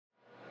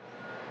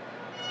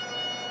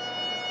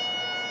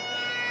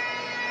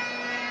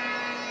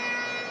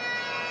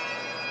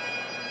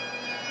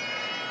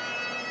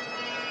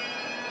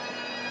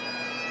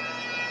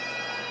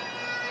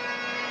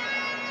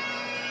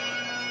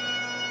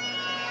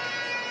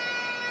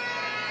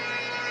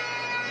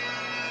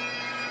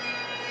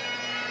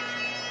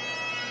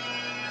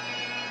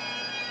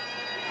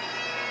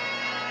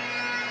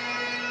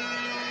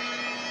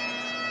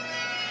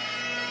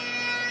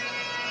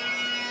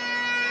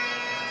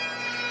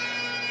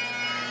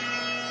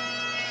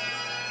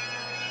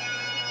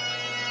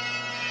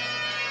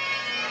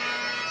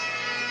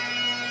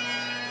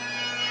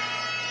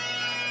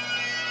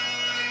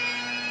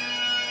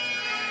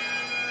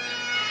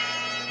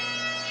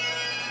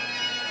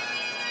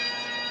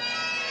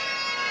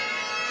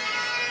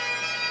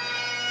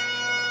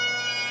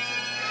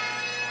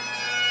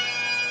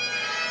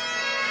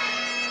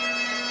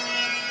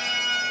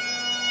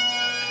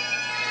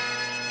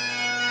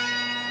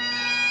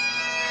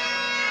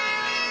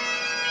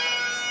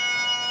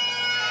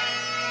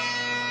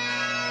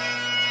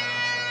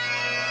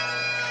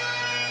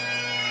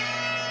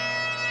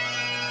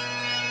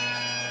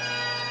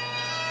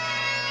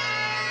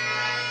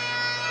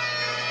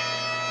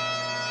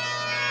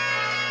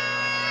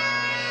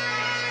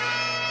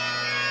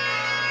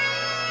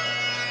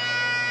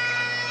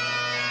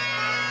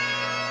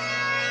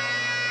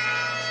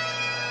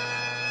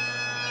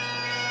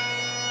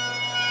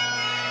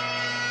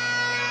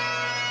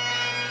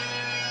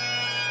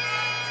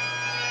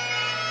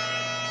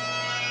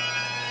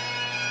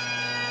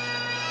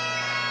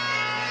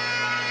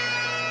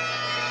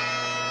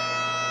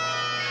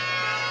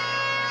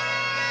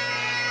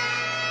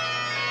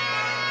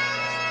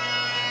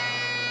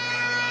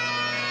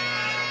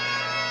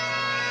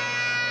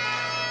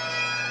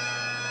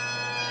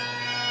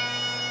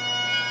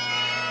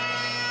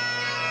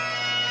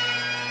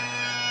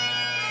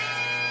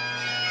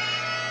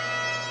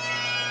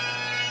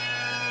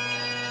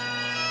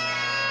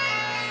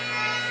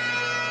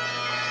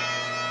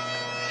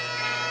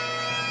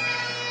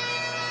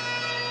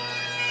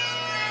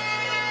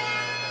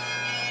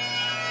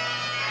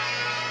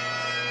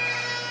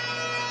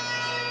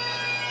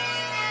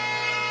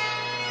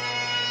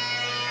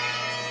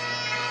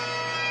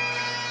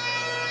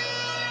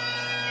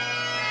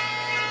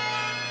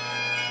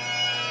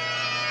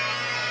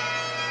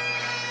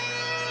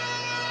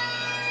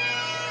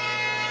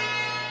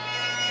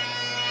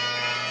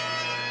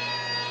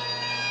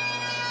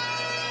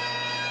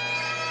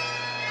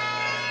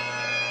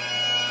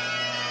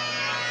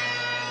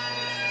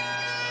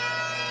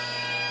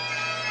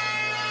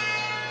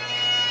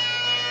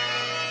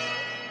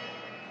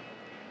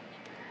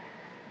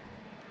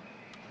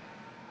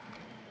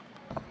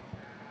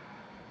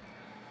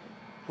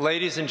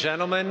Ladies and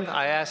gentlemen,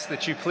 I ask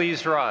that you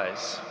please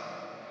rise.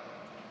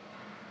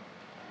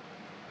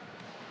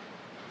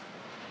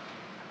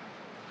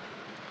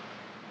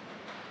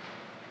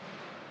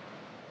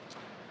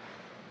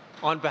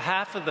 On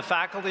behalf of the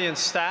faculty and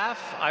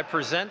staff, I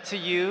present to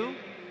you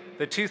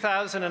the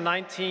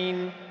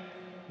 2019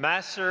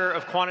 Master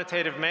of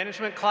Quantitative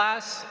Management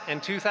class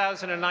and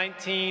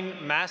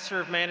 2019 Master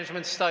of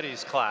Management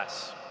Studies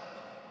class.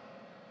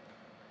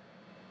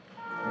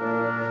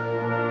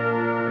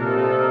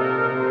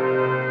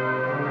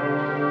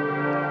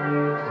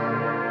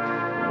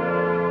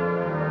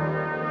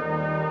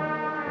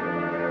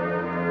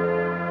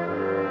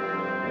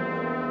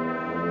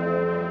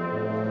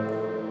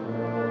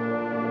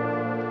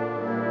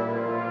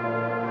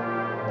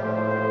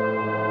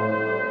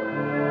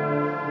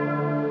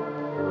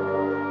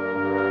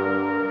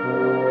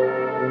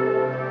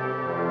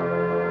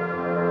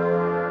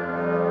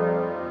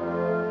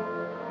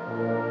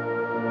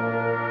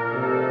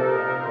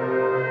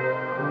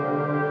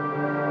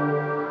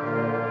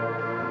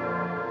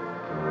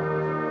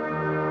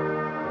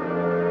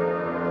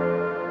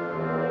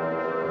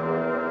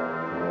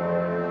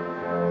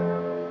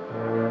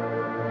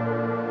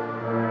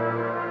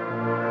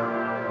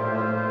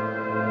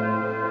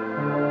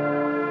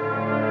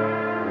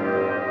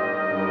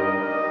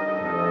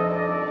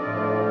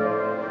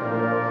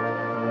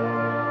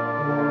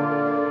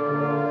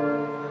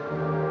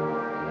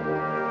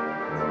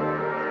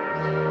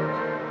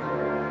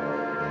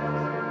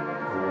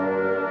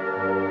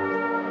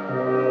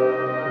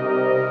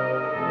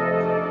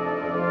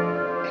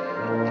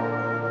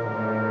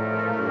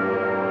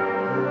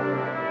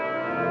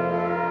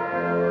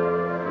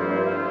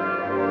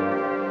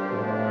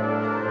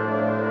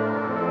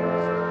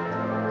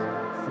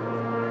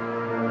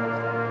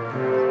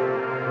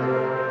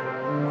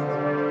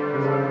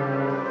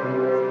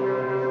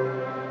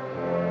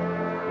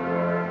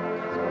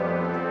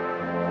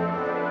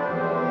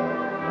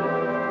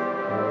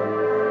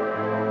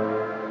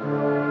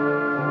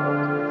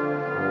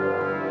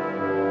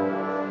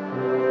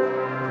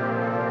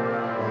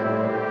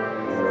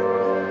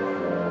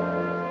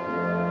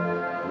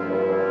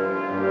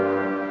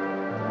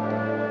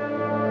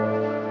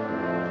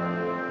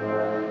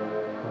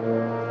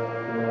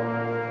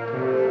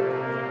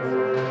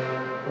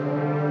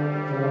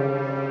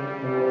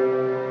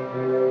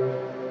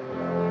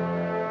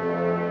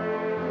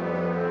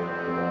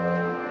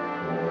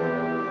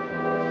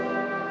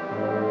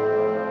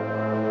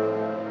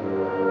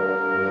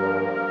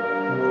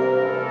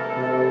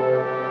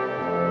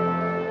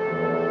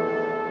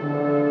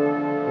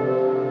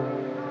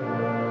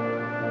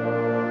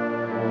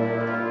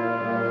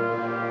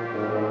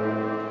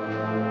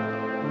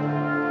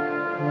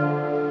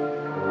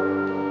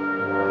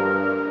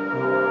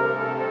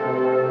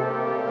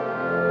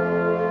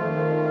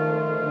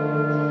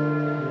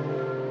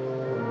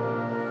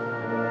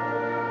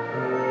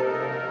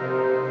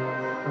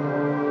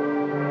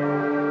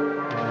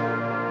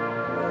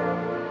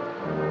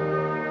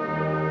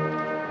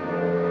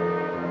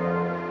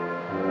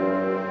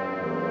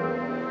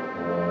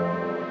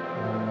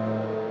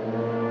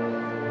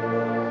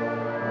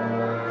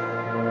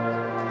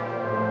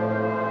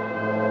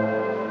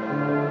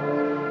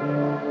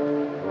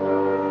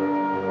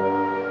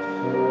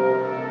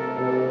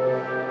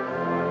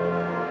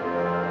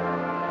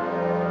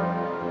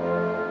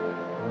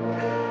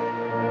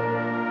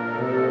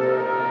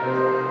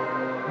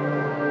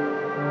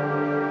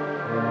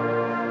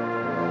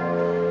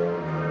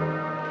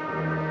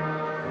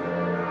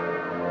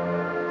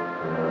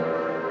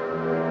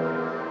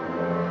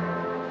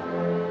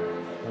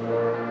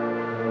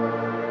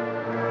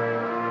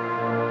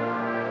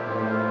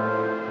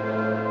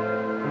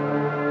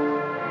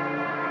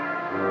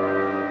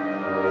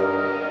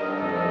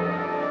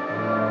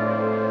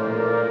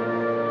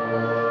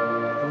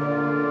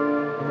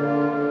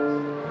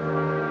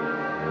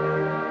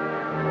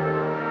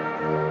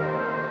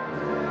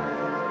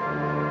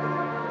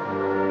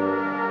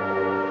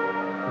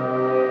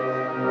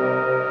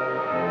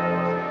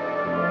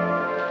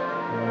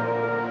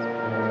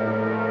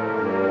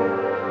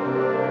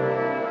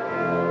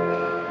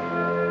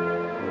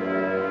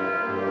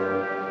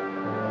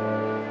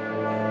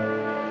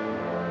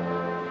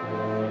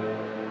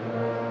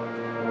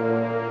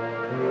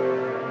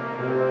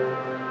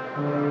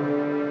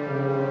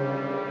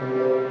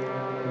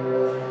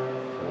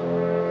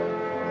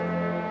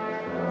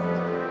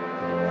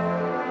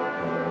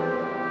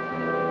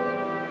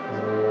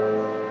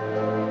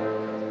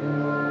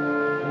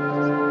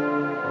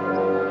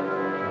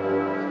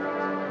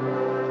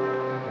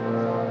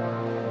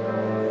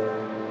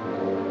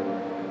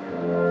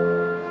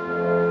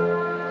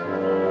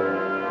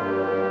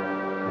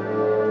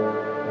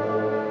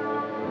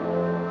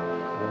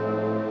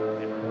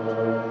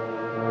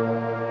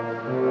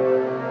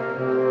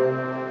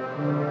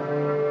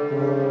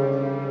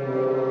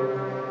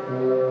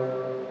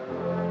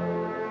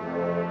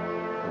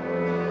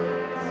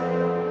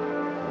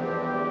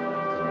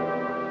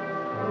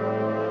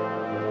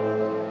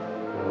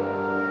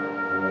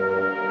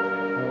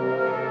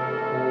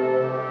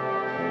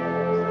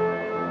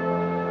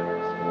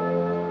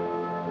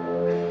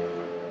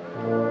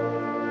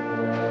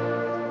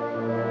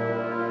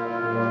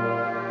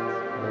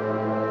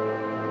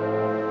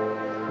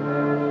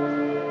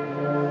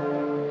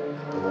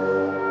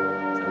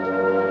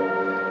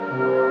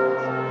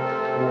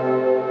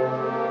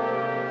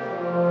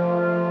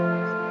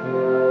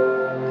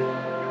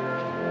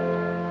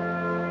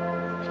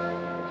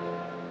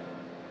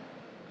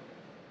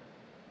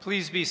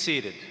 Please be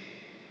seated.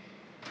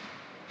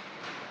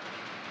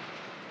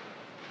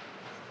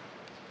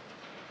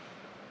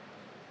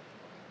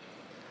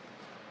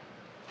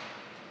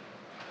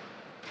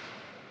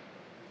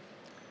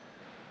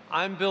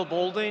 I'm Bill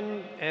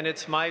Boulding, and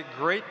it's my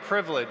great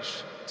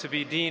privilege to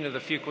be Dean of the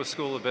Fuqua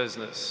School of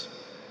Business.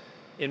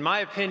 In my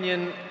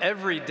opinion,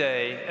 every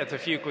day at the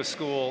Fuqua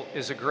School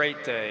is a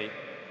great day,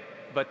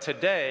 but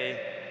today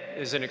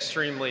is an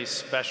extremely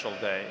special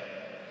day.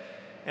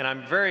 And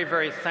I'm very,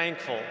 very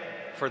thankful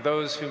for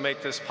those who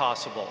make this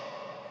possible.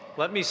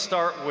 Let me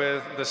start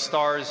with the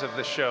stars of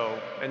the show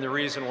and the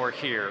reason we're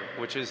here,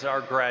 which is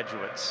our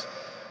graduates,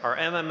 our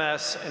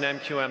MMS and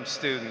MQM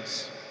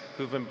students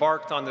who've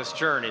embarked on this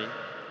journey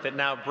that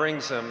now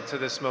brings them to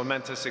this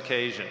momentous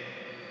occasion.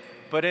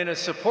 But in a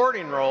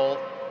supporting role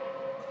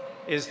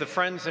is the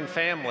friends and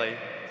family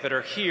that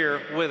are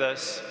here with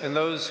us and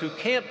those who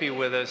can't be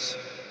with us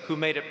who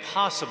made it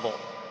possible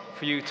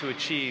for you to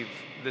achieve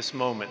this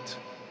moment.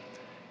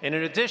 And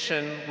in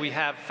addition, we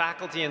have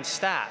faculty and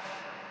staff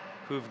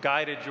who've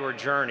guided your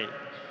journey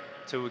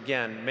to,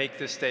 again, make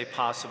this day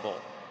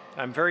possible.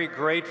 I'm very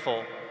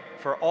grateful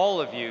for all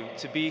of you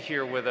to be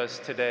here with us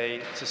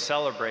today to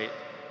celebrate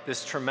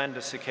this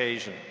tremendous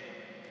occasion.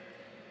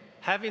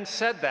 Having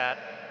said that,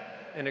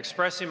 and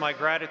expressing my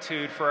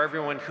gratitude for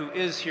everyone who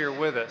is here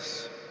with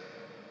us,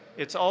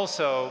 it's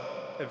also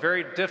a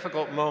very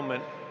difficult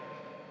moment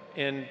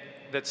in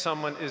that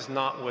someone is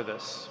not with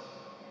us.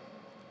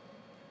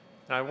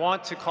 And I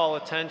want to call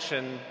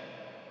attention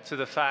to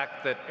the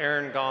fact that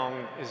Erin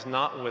Gong is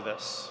not with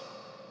us.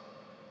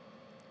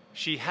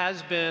 She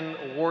has been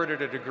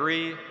awarded a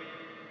degree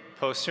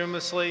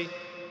posthumously,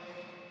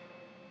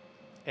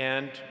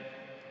 and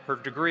her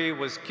degree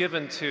was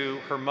given to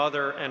her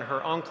mother and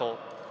her uncle,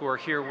 who are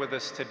here with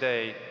us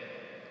today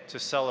to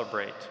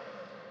celebrate.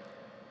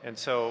 And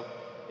so,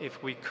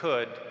 if we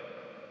could,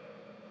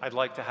 I'd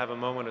like to have a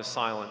moment of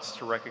silence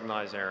to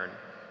recognize Erin.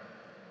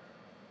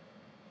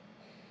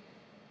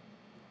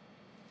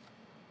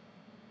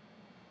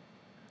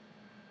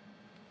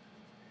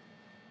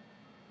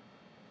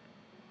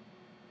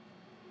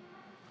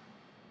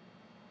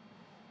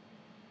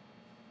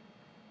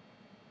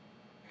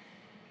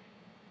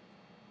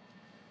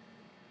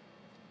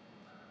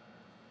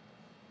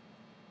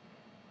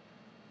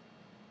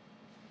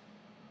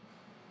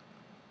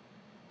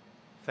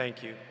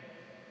 Thank you.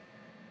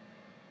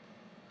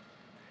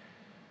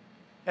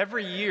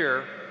 Every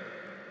year,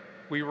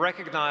 we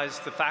recognize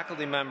the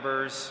faculty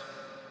members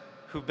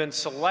who've been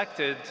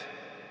selected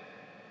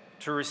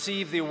to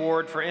receive the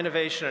Award for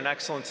Innovation and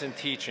Excellence in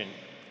Teaching.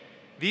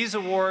 These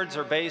awards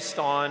are based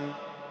on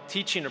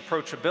teaching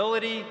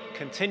approachability,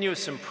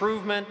 continuous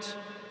improvement,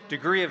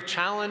 degree of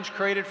challenge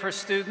created for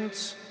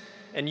students,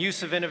 and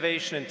use of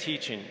innovation in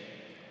teaching.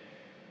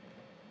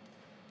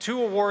 2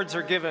 awards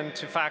are given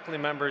to faculty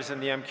members in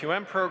the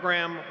MQM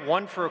program,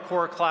 1 for a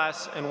core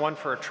class and 1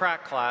 for a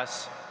track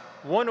class.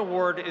 1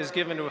 award is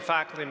given to a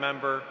faculty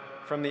member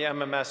from the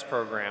MMS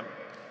program.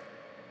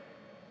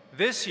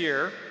 This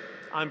year,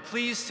 I'm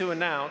pleased to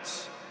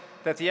announce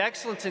that the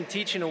Excellence in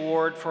Teaching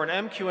Award for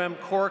an MQM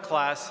core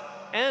class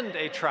and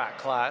a track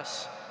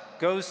class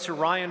goes to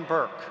Ryan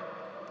Burke.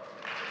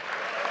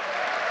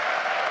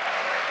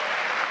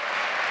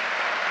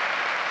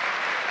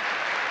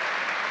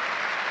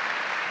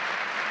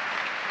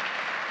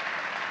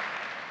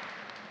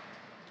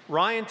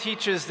 Ryan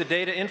teaches the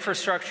Data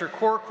Infrastructure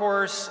Core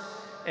course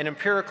and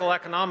Empirical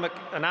Economic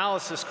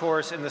Analysis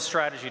course in the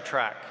Strategy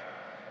track.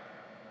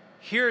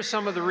 Here are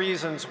some of the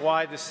reasons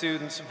why the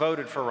students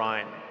voted for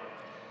Ryan.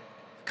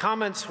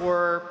 Comments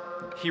were,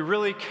 he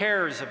really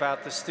cares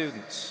about the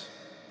students.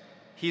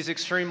 He's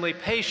extremely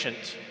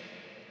patient.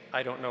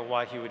 I don't know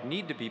why he would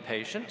need to be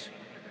patient.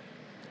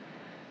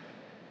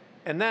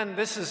 And then,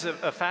 this is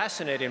a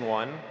fascinating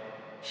one,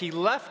 he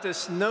left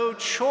us no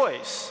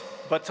choice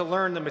but to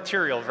learn the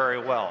material very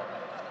well.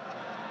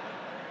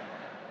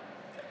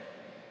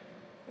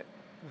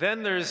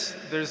 Then there's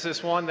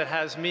this one that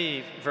has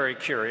me very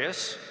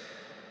curious,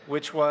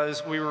 which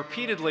was we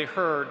repeatedly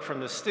heard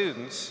from the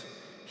students,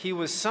 he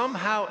was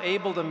somehow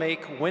able to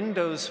make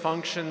Windows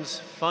functions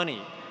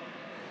funny.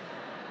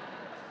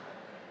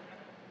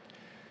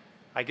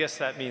 I guess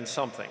that means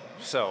something,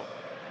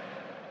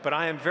 but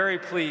I am very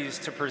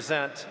pleased to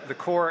present the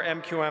Core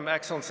MQM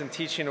Excellence in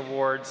Teaching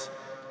Awards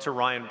to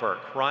Ryan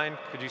Burke. Ryan,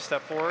 could you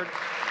step forward?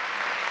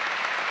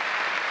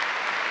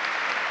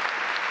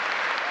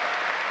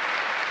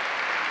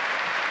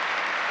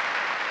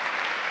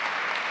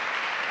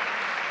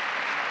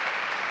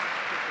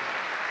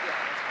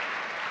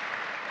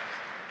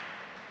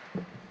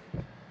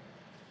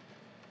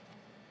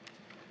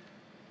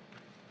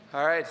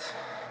 All right,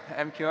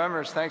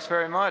 MQMers, thanks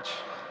very much.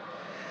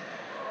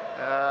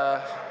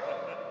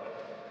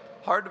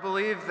 Hard to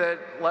believe that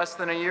less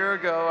than a year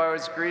ago I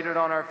was greeted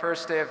on our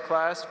first day of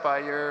class by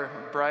your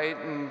bright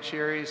and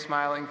cheery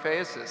smiling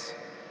faces.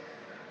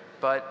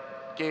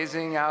 But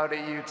gazing out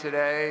at you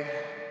today,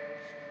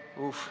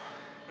 oof.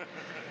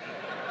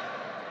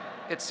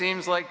 It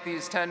seems like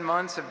these 10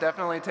 months have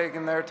definitely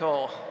taken their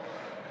toll.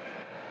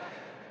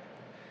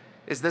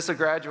 Is this a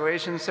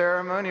graduation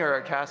ceremony or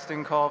a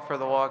casting call for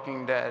The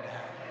Walking Dead?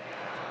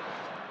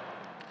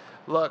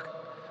 Look,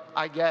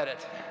 I get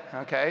it,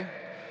 okay?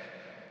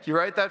 You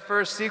write that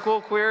first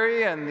SQL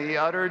query and the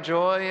utter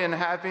joy and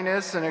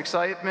happiness and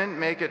excitement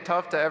make it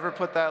tough to ever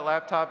put that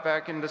laptop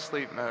back into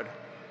sleep mode.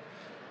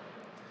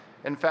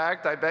 In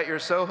fact, I bet you're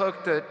so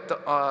hooked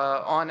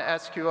on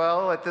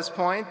SQL at this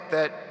point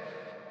that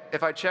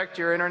if I checked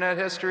your internet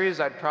histories,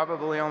 I'd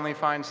probably only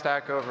find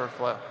Stack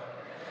Overflow,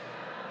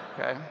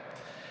 okay?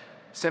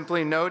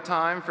 Simply no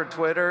time for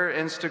Twitter,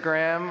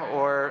 Instagram,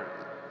 or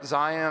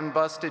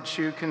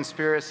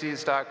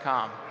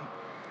ZionBustedShoeConspiracies.com.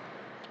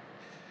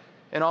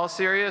 In all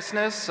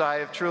seriousness, I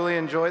have truly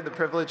enjoyed the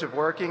privilege of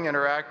working,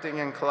 interacting,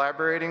 and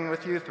collaborating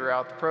with you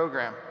throughout the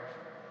program.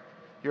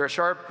 You're a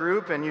sharp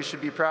group, and you should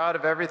be proud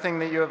of everything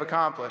that you have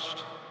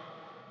accomplished.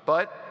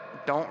 But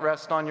don't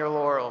rest on your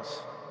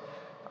laurels.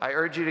 I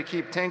urge you to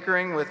keep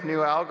tinkering with new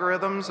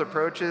algorithms,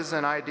 approaches,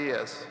 and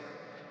ideas.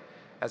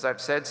 As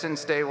I've said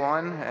since day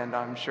one, and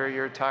I'm sure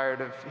you're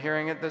tired of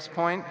hearing at this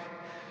point,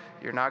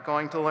 you're not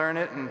going to learn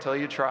it until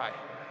you try.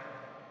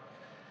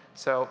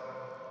 So,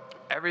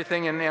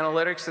 everything in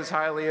analytics is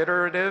highly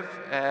iterative,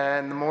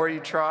 and the more you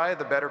try,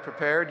 the better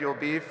prepared you'll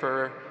be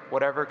for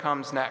whatever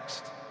comes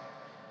next.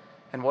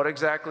 And what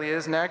exactly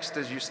is next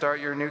as you start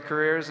your new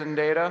careers in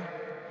data?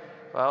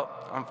 Well,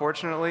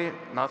 unfortunately,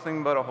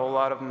 nothing but a whole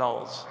lot of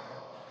nulls.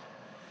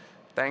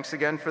 Thanks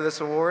again for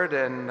this award,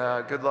 and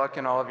good luck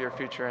in all of your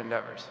future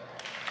endeavors.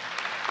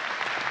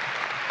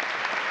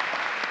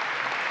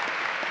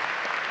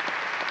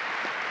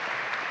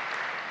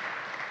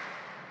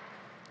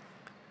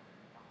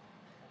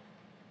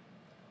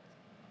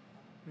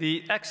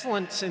 The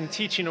Excellence in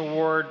Teaching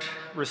Award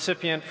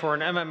recipient for an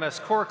MMS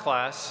core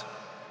class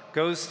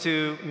goes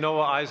to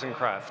Noah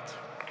Eisencraft.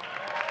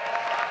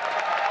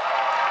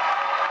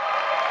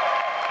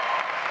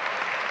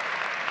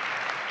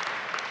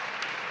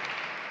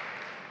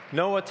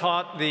 Noah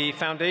taught the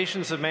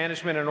Foundations of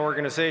Management and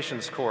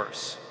Organizations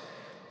course.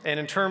 And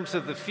in terms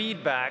of the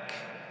feedback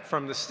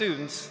from the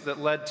students that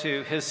led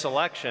to his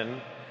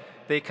selection,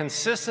 they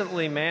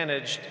consistently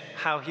managed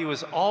how he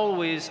was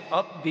always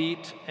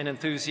upbeat and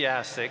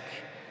enthusiastic,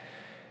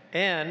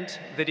 and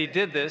that he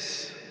did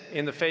this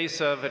in the face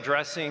of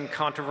addressing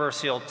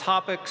controversial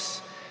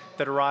topics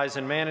that arise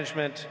in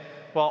management,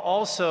 while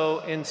also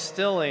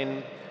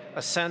instilling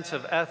a sense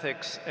of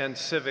ethics and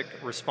civic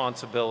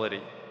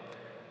responsibility.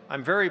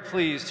 I'm very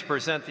pleased to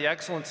present the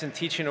Excellence in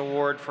Teaching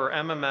Award for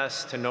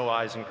MMS to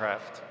Noah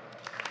Eisencraft.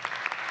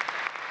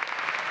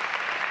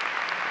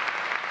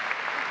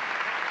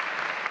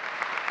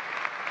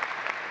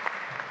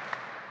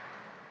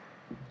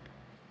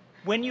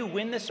 When you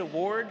win this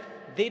award,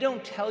 they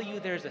don't tell you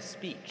there's a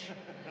speech.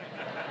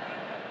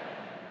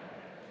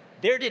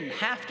 There didn't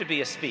have to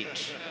be a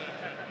speech.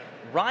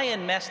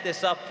 Ryan messed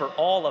this up for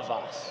all of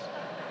us.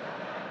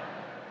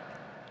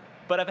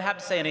 But if I have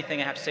to say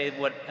anything, I have to say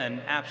what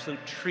an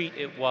absolute treat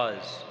it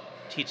was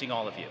teaching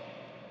all of you.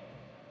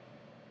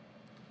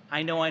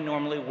 I know I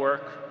normally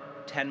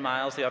work 10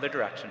 miles the other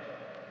direction,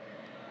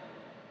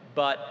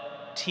 but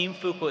Team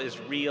Fuqua is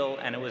real,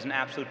 and it was an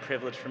absolute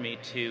privilege for me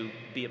to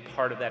be a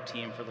part of that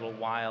team for a little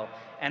while,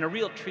 and a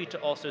real treat to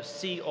also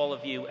see all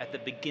of you at the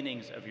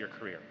beginnings of your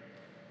career.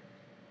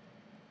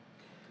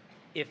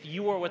 If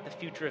you are what the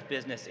future of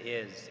business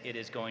is, it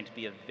is going to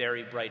be a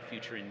very bright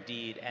future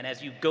indeed. And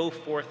as you go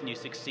forth and you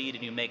succeed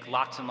and you make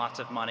lots and lots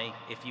of money,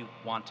 if you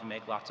want to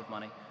make lots of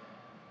money,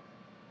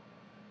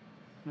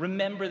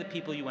 remember the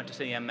people you went to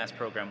the MS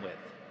program with.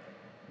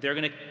 They're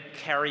going to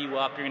carry you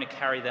up, you're going to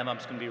carry them up.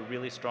 It's going to be a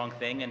really strong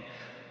thing. And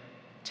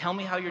tell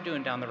me how you're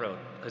doing down the road,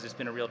 because it's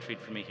been a real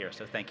treat for me here.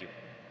 So thank you.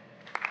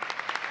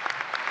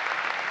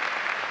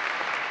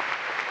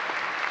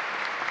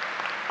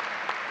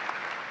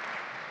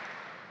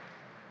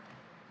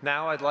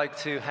 Now I'd like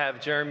to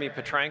have Jeremy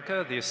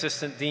Petranka, the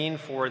Assistant Dean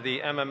for the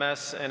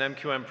MMS and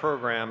MQM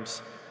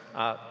programs,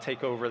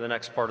 take over the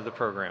next part of the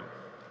program.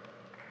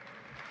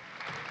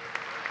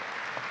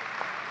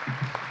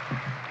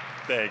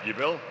 Thank you,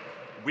 Bill.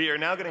 We are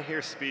now going to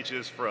hear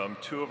speeches from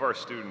two of our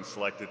students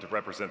selected to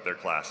represent their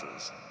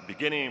classes,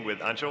 beginning with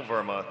Anshul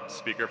Verma,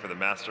 speaker for the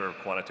Master of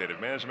Quantitative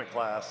Management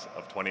class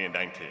of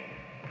 2019.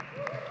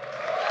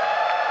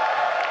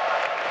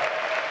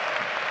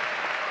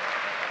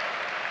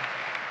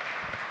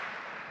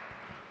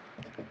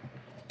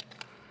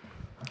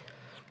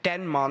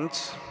 "10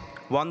 months,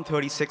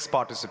 136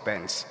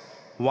 participants,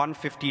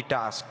 150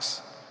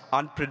 tasks,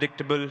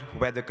 unpredictable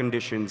weather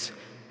conditions,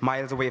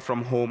 miles away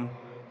from home,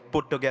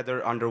 put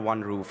together under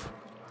one roof."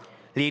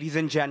 Ladies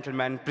and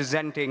gentlemen,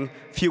 presenting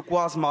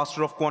Fuqua's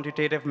Master of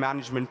Quantitative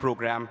Management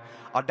program,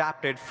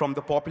 adapted from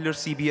the popular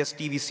CBS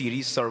TV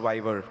series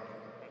Survivor.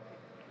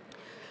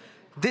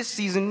 This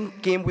season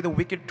came with a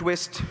wicked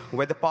twist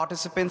where the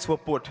participants were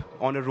put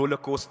on a roller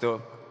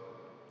coaster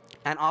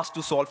and asked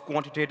to solve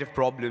quantitative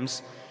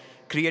problems,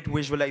 create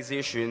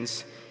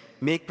visualizations,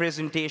 make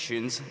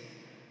presentations,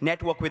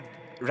 network with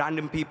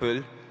random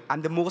people,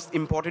 and the most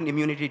important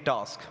immunity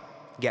task,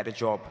 get a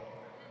job.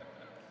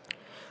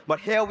 But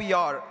here we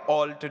are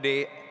all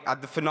today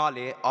at the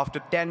finale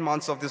after 10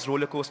 months of this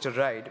roller coaster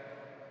ride.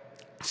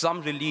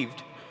 Some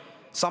relieved,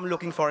 some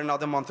looking for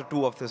another month or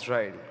two of this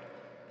ride.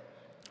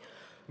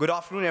 Good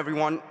afternoon,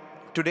 everyone.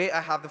 Today,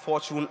 I have the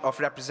fortune of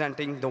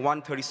representing the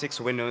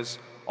 136 winners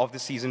of the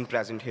season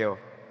present here.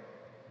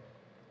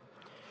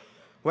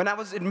 When I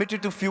was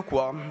admitted to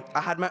Fuqua,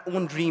 I had my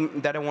own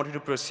dream that I wanted to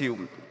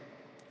pursue.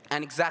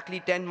 And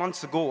exactly 10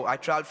 months ago, I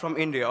traveled from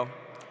India,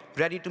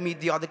 ready to meet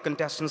the other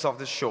contestants of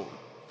this show.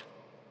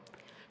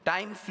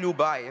 Time flew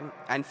by,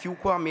 and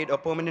Fuqua made a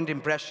permanent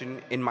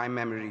impression in my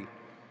memory.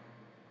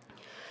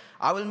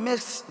 I will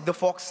miss the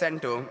Fox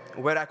Center,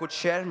 where I could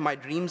share my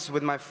dreams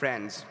with my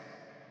friends.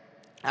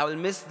 I will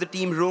miss the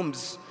team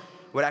rooms,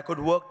 where I could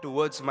work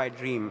towards my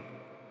dream.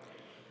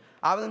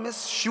 I will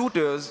miss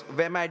shooters,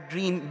 where my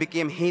dream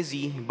became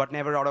hazy but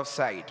never out of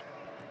sight,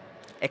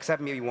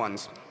 except maybe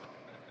once.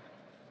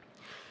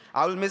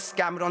 I will miss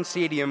Cameron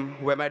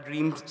Stadium, where my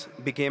dreams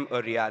became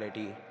a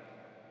reality.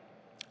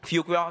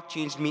 Fuqua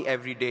changed me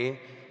every day,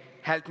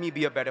 helped me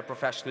be a better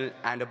professional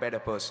and a better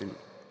person.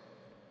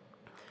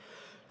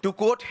 To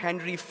quote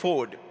Henry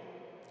Ford,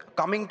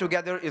 coming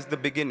together is the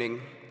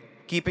beginning,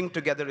 keeping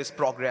together is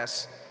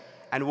progress,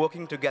 and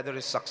working together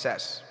is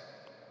success.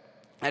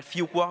 At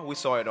Fuqua, we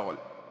saw it all.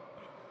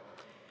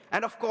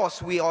 And of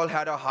course, we all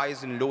had our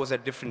highs and lows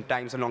at different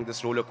times along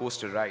this roller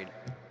coaster ride.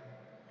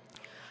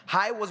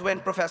 High was when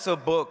Professor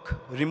Burke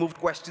removed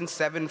question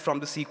 7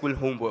 from the sequel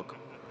homework.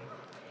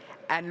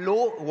 And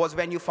low was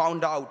when you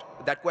found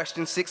out that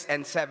question 6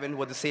 and 7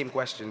 were the same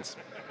questions.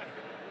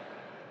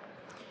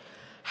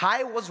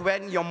 High was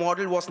when your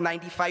model was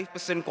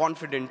 95%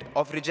 confident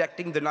of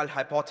rejecting the null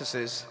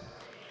hypothesis,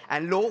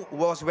 and low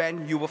was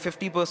when you were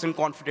 50%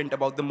 confident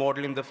about the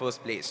model in the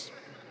first place.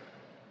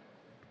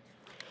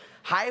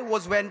 High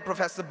was when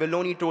Professor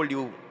Belloni told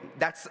you,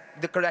 that's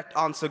the correct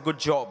answer, good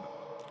job.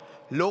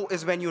 Low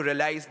is when you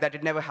realized that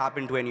it never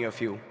happened to any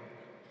of you.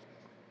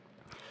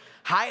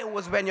 High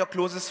was when your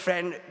closest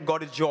friend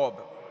got a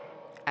job,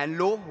 and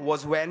low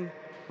was when,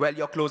 well,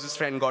 your closest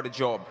friend got a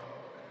job.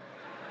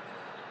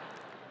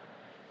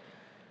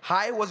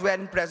 High was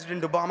when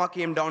President Obama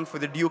came down for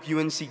the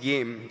Duke-UNC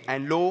game,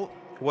 and low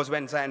was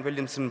when Zion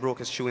Williamson broke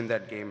his shoe in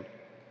that game.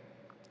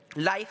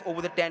 Life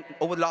over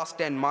the last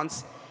 10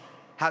 months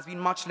has been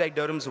much like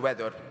Durham's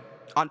weather,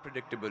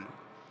 unpredictable.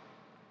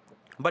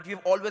 But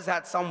we've always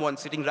had someone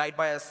sitting right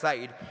by our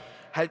side,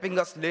 helping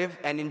us live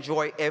and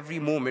enjoy every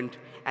moment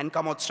and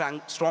come out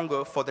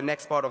stronger for the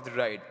next part of the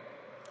ride.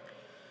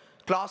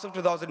 Class of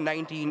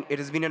 2019, it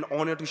has been an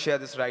honor to share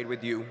this ride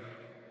with you.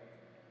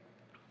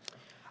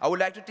 I would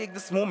like to take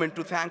this moment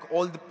to thank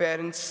all the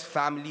parents,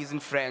 families,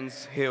 and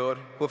friends here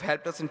who have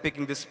helped us in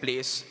picking this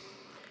place,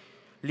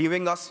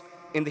 leaving us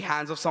in the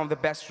hands of some of the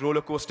best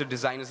roller coaster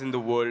designers in the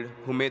world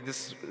who made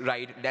this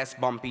ride less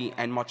bumpy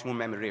and much more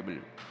memorable.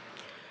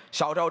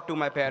 Shout out to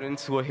my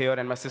parents who are here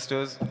and my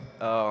sisters.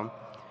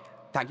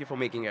 Thank you for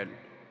making it.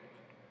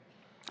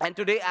 And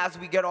today, as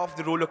we get off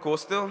the roller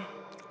coaster,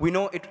 we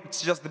know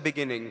it's just the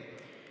beginning.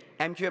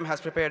 MQM has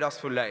prepared us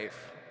for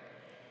life.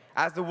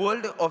 As the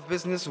world of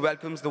business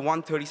welcomes the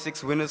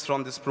 136 winners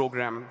from this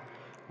program,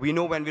 we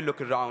know when we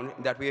look around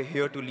that we are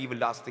here to leave a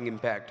lasting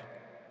impact.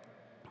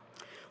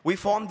 We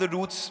formed the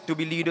roots to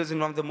be leaders in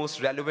one of the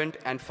most relevant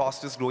and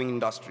fastest growing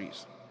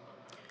industries.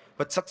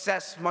 But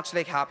success, much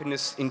like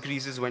happiness,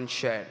 increases when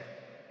shared.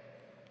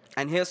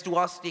 And here's to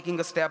us taking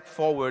a step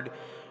forward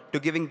to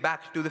giving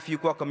back to the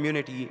Fuqua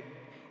community,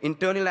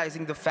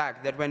 internalizing the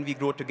fact that when we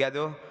grow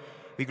together,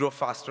 we grow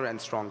faster and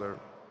stronger.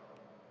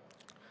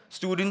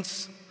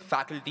 Students,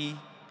 faculty,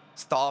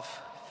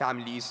 staff,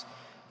 families,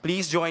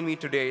 please join me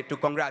today to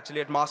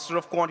congratulate Master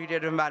of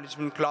Quantitative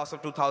Management Class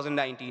of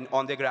 2019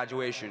 on their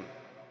graduation.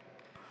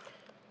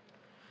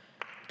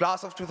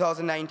 Class of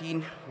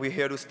 2019, we're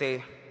here to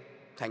stay.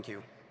 Thank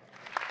you.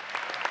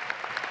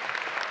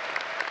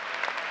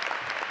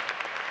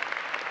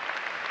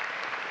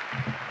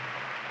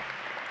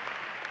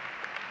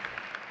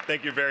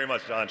 Thank you very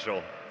much,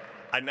 Anshul.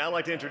 I'd now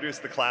like to introduce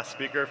the class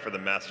speaker for the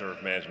Master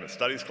of Management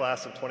Studies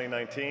class of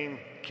 2019,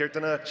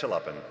 Kirtana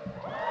Chalapan.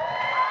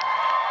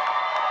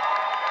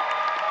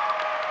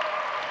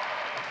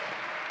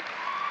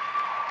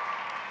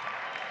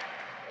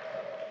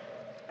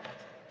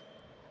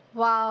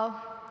 Wow.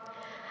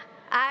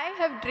 I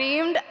have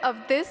dreamed of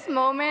this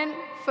moment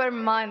for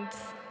months.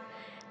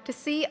 To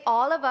see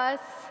all of us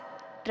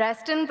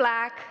dressed in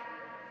black,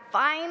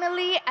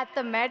 finally at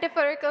the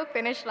metaphorical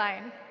finish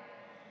line.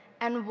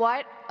 And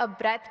what a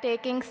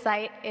breathtaking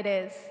sight it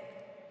is.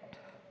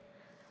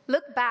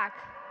 Look back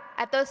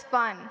at those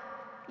fun,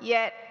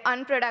 yet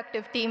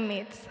unproductive team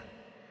meets.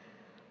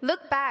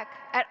 Look back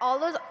at all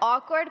those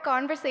awkward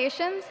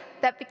conversations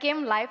that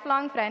became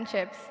lifelong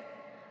friendships.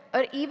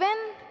 Or even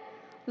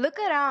look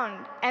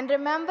around and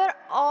remember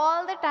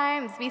all the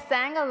times we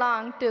sang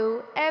along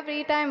to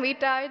Every Time We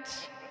Touch.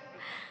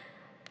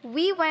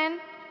 We went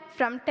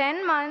from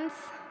 10 months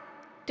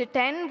to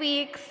 10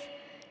 weeks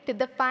to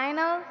the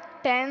final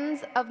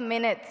tens of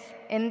minutes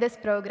in this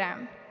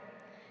program.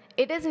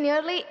 It is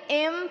nearly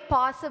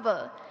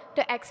impossible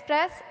to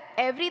express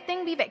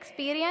everything we've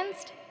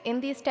experienced in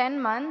these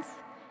 10 months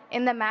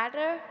in the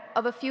matter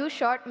of a few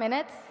short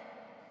minutes,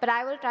 but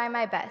I will try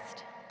my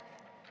best.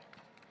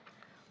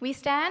 We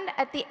stand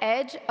at the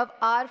edge of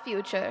our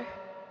future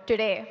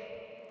today.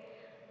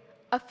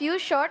 A few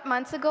short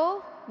months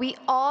ago, we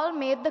all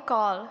made the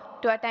call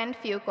to attend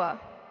Fuqua.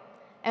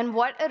 And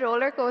what a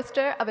roller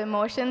coaster of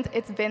emotions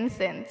it's been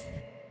since.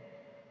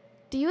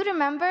 Do you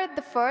remember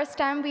the first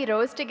time we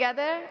rose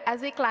together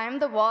as we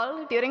climbed the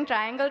wall during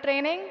triangle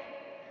training?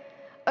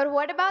 Or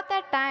what about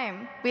that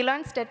time we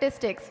learned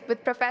statistics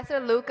with Professor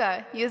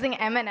Luca using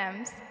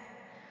M&Ms?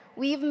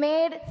 We've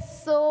made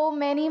so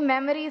many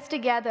memories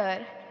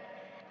together.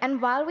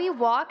 And while we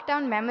walk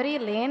down memory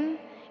lane,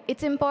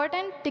 it's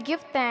important to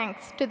give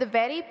thanks to the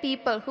very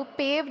people who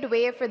paved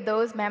way for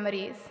those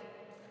memories.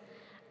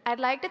 I'd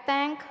like to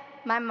thank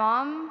my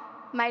mom,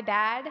 my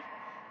dad,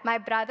 my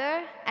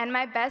brother, and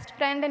my best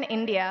friend in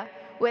India,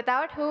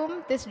 without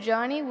whom this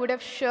journey would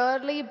have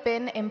surely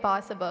been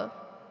impossible.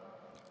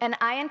 And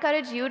I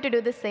encourage you to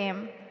do the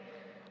same.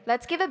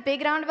 Let's give a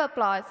big round of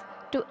applause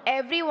to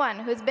everyone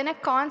who's been a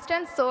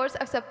constant source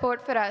of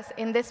support for us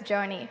in this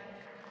journey.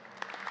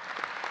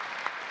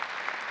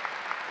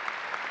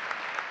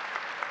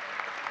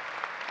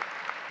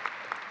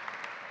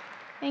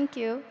 Thank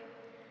you.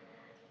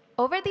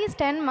 Over these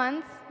 10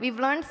 months, we've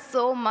learned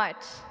so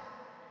much.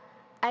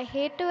 I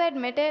hate to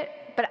admit it,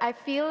 but I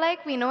feel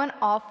like we know an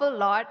awful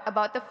lot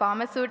about the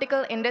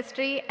pharmaceutical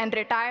industry and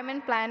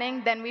retirement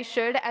planning than we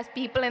should as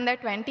people in their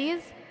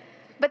 20s,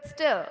 but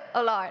still,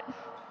 a lot.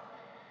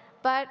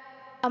 But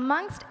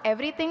amongst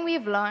everything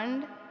we've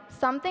learned,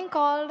 something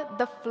called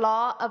the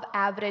flaw of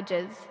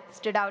averages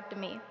stood out to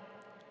me.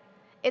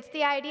 It's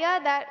the idea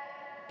that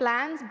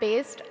plans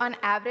based on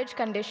average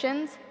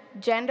conditions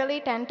generally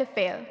tend to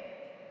fail.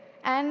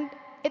 And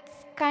it's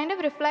kind of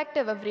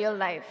reflective of real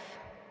life.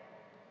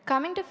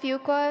 Coming to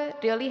Fuqua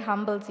really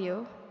humbles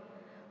you.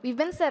 We've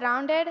been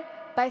surrounded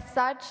by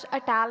such a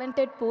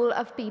talented pool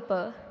of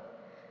people.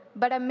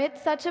 But amid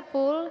such a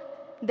pool,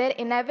 there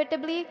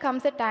inevitably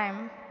comes a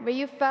time where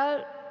you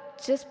felt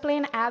just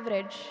plain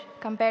average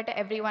compared to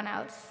everyone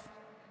else.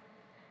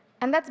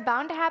 And that's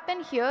bound to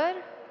happen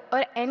here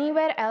or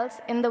anywhere else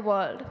in the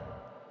world.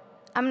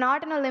 I'm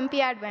not an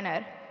Olympiad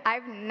winner.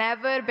 I've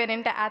never been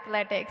into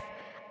athletics.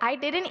 I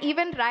didn't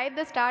even ride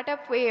the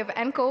startup wave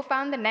and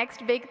co-found the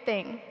next big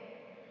thing.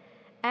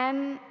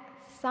 And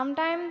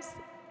sometimes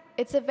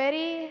it's a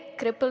very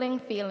crippling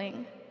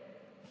feeling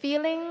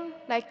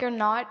like you're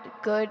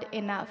not good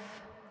enough.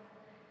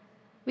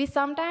 We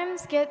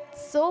sometimes get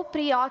so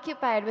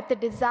preoccupied with the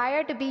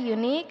desire to be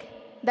unique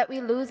that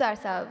we lose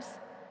ourselves.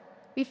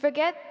 We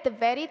forget the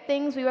very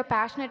things we were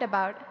passionate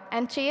about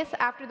and chase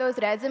after those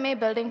resume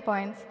building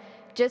points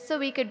just so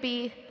we could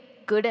be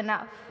good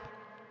enough.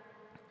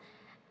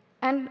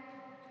 And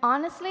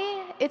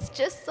honestly, it's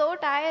just so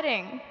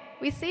tiring.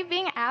 We see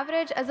being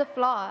average as a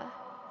flaw.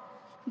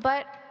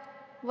 But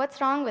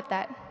what's wrong with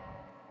that?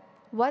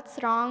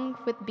 What's wrong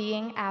with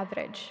being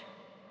average?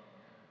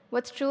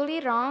 What's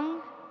truly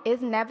wrong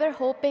is never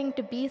hoping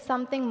to be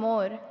something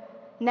more,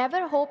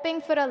 never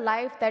hoping for a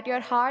life that your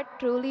heart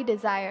truly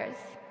desires.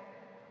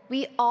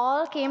 We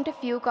all came to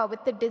Fuqua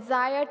with the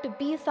desire to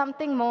be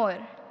something more.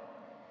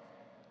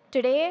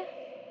 Today,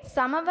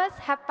 some of us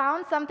have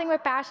found something we're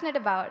passionate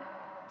about,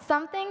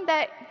 something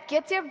that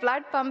gets your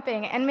blood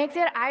pumping and makes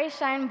your eyes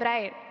shine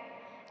bright.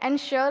 And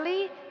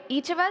surely,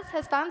 each of us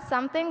has found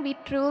something we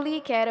truly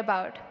care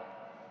about.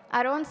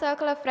 Our own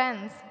circle of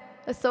friends,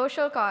 a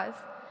social cause,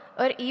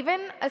 or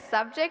even a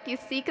subject you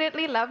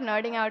secretly love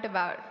nerding out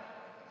about.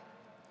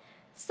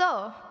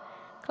 So,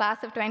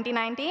 class of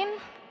 2019,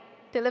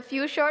 till a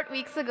few short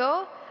weeks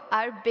ago,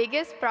 our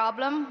biggest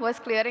problem was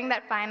clearing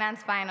that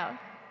finance final.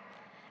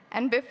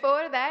 And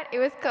before that, it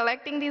was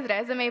collecting these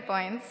resume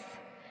points.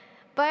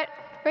 But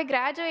we're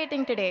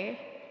graduating today,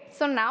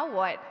 so now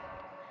what?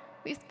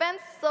 We've spent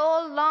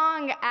so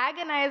long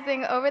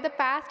agonizing over the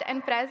past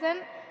and present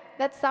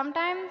that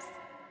sometimes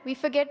we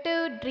forget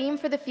to dream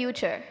for the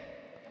future.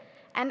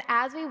 And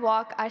as we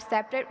walk our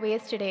separate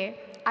ways today,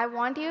 I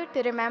want you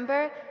to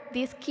remember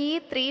these key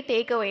 3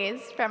 takeaways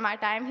from our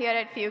time here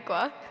at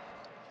Fuqua.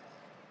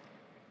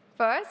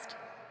 First,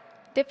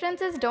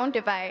 differences don't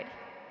divide.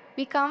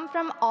 We come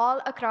from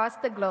all across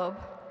the globe.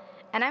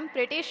 And I'm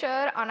pretty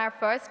sure on our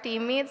first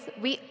team meets,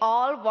 we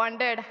all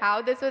wondered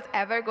how this was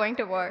ever going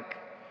to work.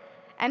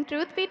 And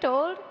truth be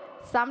told,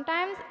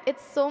 sometimes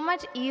it's so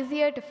much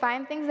easier to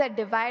find things that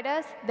divide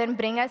us than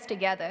bring us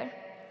together.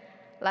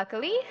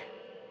 Luckily,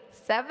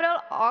 several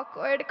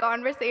awkward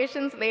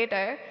conversations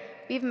later,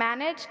 we've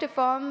managed to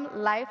form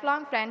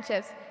lifelong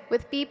friendships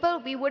with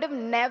people we would have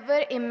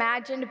never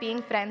imagined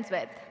being friends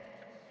with.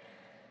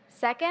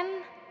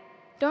 Second,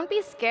 don't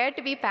be scared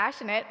to be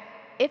passionate.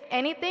 If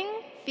anything,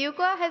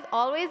 Fuqua has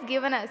always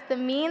given us the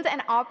means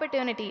and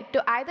opportunity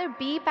to either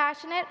be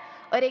passionate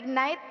or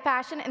ignite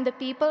passion in the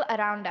people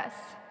around us.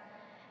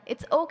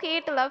 It's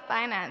okay to love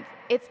finance.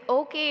 It's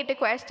okay to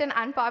question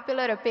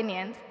unpopular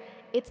opinions.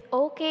 It's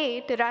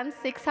okay to run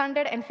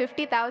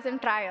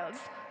 650,000 trials.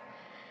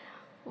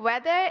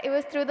 Whether it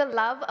was through the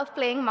love of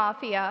playing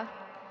Mafia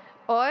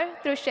or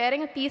through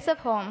sharing a piece of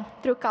home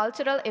through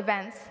cultural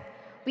events,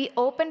 we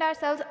opened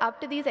ourselves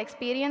up to these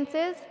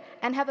experiences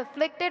and have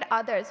afflicted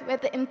others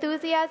with the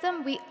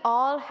enthusiasm we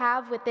all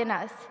have within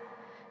us.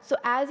 So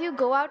as you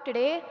go out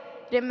today,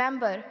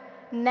 remember,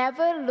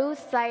 never lose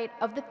sight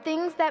of the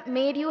things that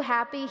made you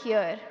happy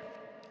here.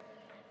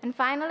 And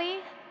finally,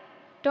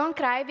 don't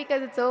cry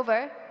because it's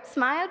over.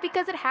 Smile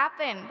because it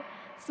happened.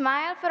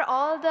 Smile for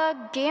all the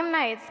game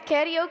nights,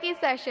 karaoke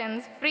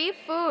sessions, free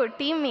food,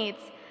 team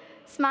meets.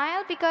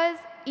 Smile because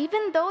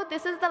even though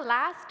this is the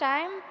last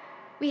time,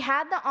 we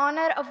had the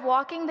honor of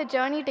walking the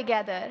journey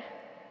together.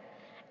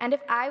 And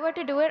if I were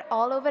to do it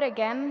all over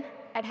again,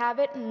 I'd have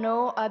it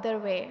no other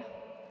way.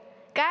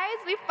 Guys,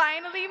 we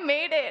finally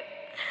made it.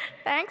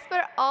 Thanks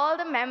for all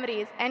the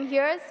memories, and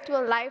here's to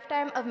a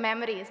lifetime of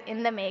memories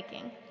in the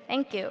making.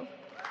 Thank you.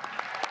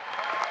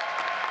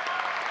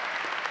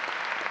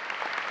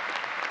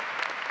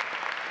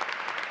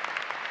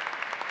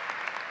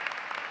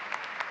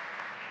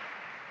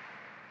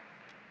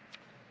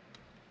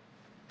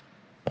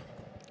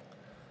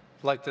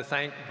 I'd like to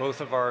thank both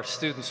of our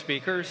student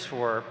speakers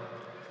for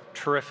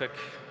terrific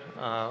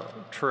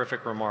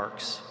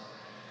remarks.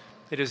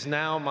 It is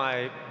now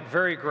my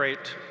very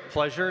great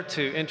pleasure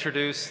to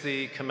introduce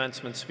the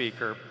commencement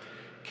speaker,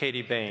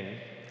 Katie Bain.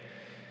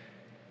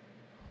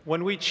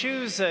 When we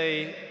choose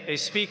a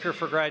speaker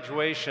for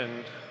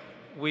graduation,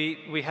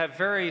 we have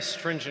very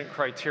stringent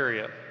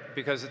criteria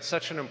because it's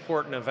such an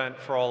important event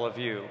for all of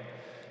you.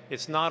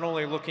 It's not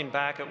only looking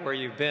back at where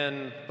you've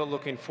been, but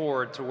looking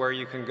forward to where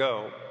you can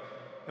go.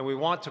 And we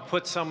want to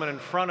put someone in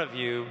front of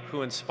you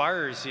who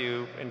inspires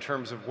you in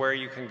terms of where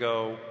you can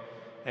go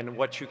and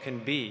what you can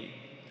be.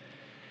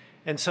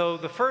 And so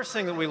the first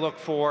thing that we look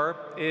for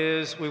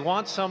is we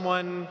want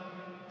someone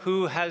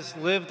who has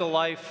lived a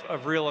life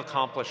of real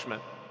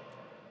accomplishment,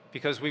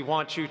 because we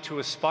want you to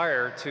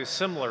aspire to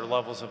similar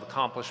levels of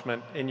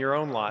accomplishment in your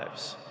own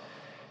lives.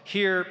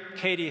 Here,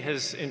 Katie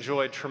has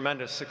enjoyed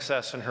tremendous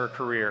success in her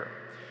career.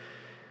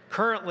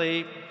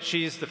 Currently,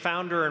 she's the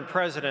founder and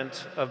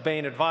president of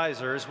Bain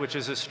Advisors, which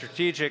is a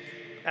strategic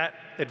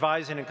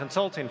advising and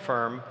consulting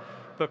firm.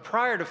 But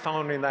prior to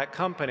founding that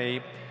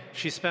company,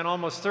 she spent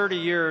almost 30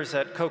 years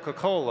at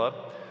Coca-Cola,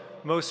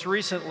 most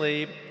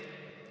recently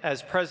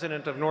as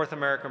president of North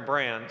American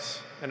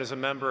Brands and as a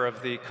member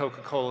of the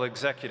Coca-Cola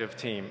executive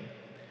team.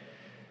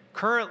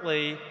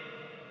 Currently,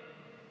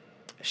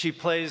 she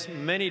plays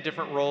many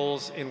different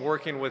roles in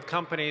working with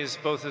companies,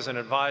 both as an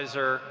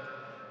advisor,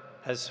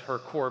 as her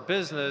core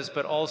business,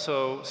 but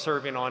also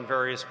serving on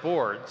various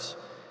boards,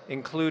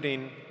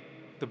 including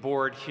the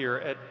board here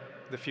at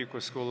the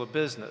Fuqua School of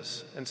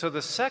Business. And so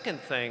the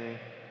second thing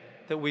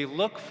that we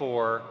look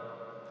for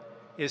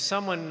is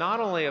someone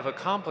not only of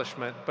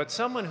accomplishment, but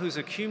someone who's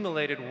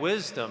accumulated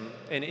wisdom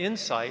and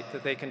insight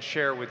that they can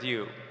share with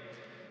you.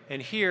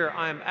 And here,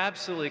 I'm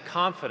absolutely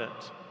confident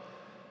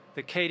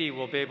that Katie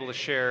will be able to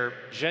share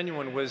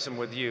genuine wisdom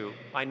with you.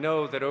 I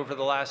know that over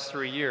the last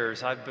 3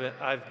 years,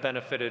 I've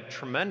benefited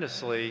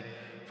tremendously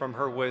from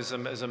her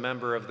wisdom as a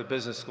member of the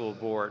Business School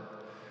Board.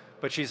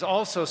 But she's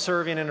also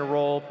serving in a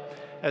role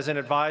as an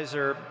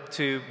advisor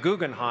to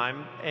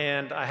Guggenheim,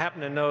 and I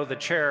happen to know the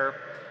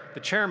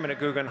chairman at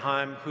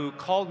Guggenheim, who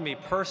called me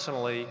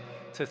personally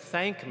to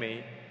thank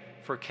me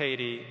for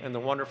Katie and the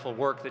wonderful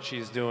work that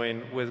she's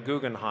doing with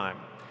Guggenheim.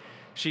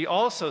 She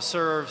also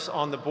serves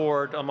on the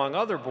board, among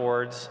other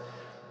boards,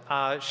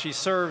 she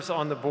serves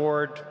on the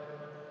board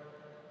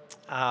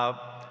of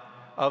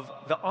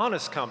The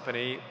Honest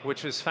Company,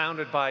 which is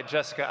founded by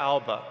Jessica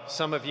Alba.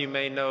 Some of you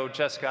may know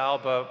Jessica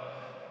Alba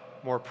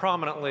more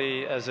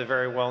prominently as a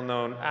very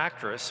well-known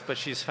actress, but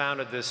she's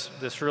founded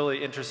this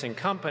really interesting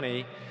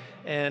company.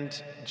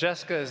 And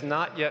Jessica has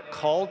not yet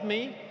called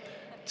me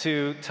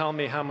to tell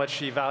me how much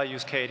she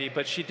values Katie,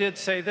 but she did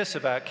say this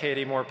about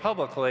Katie more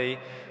publicly,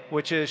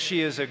 which is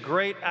she is a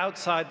great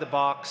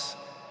outside-the-box,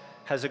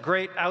 has a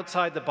great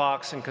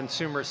outside-the-box and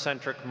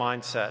consumer-centric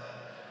mindset.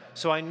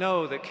 So I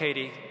know that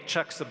Katie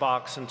checks the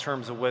box in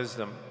terms of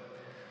wisdom.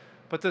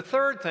 But the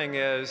third thing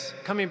is,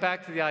 coming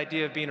back to the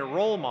idea of being a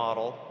role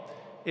model,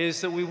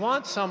 is that we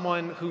want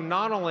someone who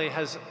not only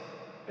has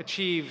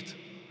achieved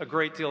a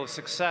great deal of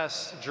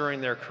success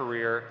during their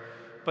career,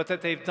 but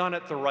that they've done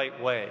it the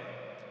right way.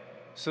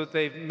 So that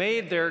they've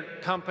made their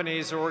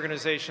companies or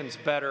organizations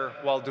better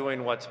while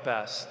doing what's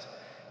best.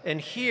 And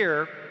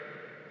here,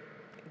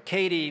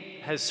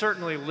 Katie has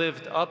certainly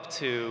lived up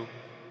to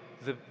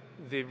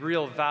the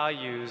real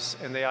values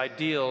and the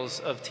ideals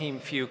of Team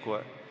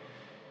Fuqua.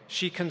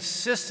 She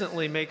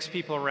consistently makes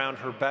people around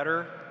her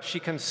better. She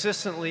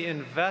consistently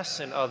invests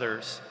in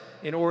others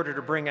in order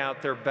to bring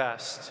out their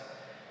best.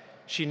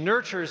 She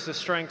nurtures the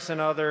strengths in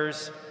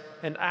others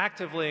and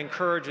actively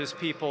encourages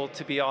people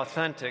to be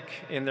authentic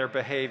in their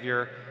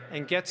behavior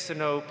and gets to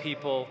know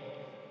people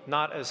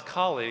not as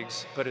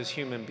colleagues, but as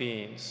human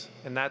beings.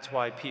 And that's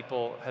why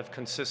people have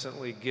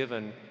consistently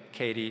given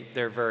Katie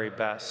their very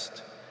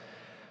best.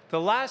 The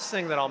last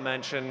thing that I'll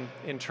mention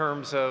in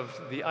terms of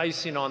the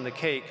icing on the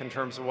cake, in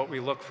terms of what we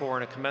look for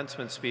in a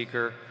commencement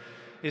speaker,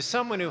 is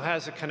someone who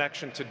has a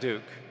connection to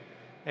Duke.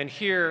 And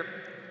here,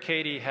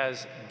 Katie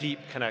has deep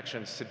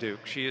connections to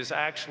Duke. She is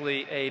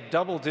actually a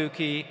double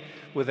Dookie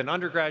with an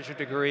undergraduate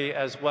degree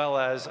as well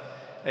as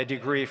a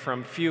degree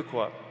from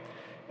Fuqua.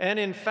 And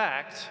in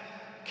fact,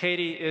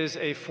 Katie is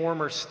a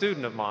former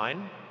student of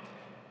mine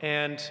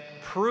and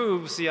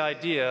proves the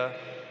idea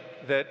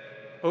that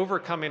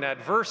overcoming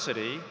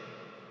adversity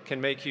can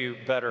make you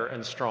better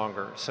and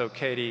stronger. So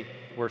Katie,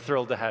 we're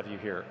thrilled to have you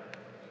here.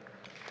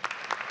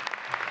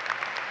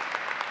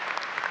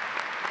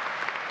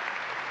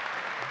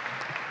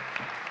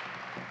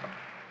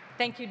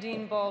 Thank you,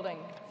 Dean Boulding,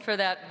 for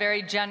that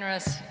very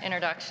generous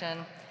introduction.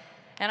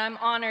 And I'm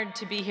honored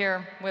to be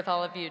here with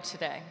all of you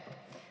today.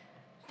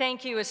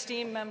 Thank you,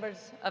 esteemed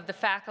members of the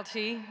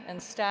faculty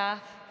and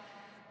staff,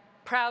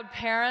 proud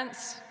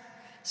parents,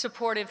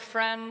 supportive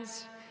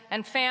friends,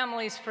 and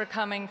families for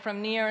coming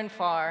from near and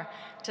far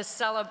to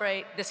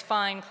celebrate this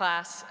fine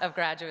class of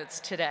graduates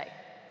today.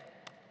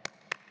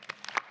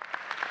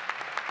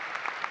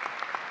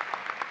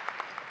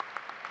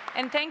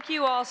 And thank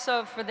you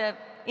also for the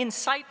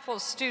insightful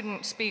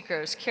student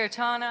speakers,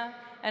 Kirtana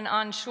and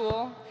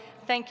Anshul.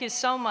 Thank you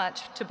so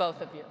much to both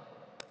of you.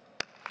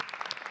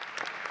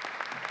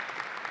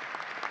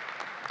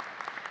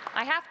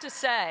 I have to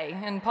say,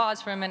 and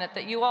pause for a minute,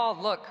 that you all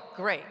look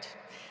great,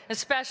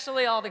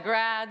 especially all the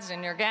grads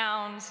in your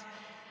gowns.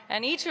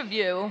 And each of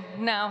you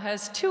now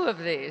has 2 of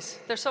these.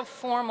 They're so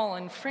formal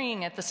and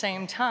freeing at the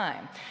same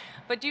time.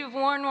 But you've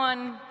worn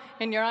one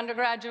in your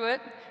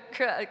undergraduate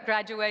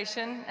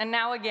graduation, and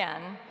now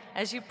again,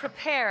 as you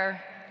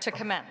prepare to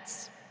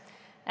commence.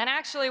 And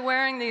actually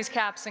wearing these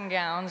caps and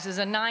gowns is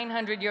a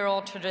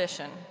 900-year-old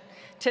tradition.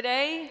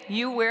 Today,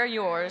 you wear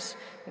yours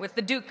with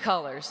the Duke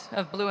colors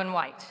of blue and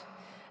white.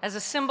 As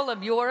a symbol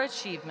of your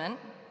achievement,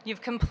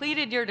 you've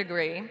completed your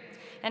degree,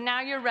 and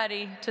now you're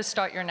ready to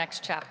start your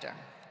next chapter.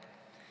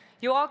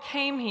 You all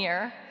came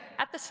here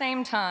at the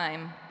same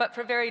time, but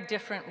for very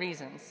different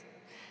reasons.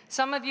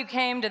 Some of you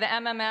came to the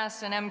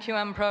MMS and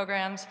MQM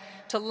programs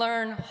to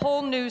learn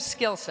whole new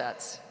skill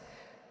sets.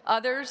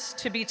 Others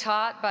to be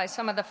taught by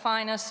some of the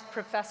finest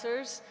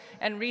professors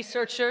and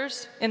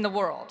researchers in the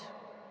world.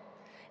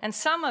 And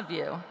some of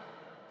you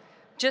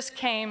just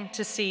came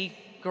to see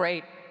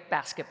great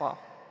basketball.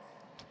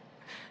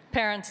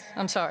 Parents,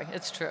 I'm sorry,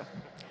 it's true.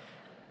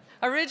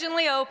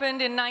 Originally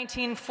opened in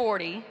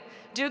 1940,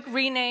 Duke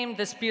renamed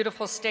this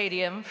beautiful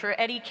stadium for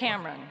Eddie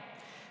Cameron,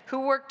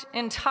 who worked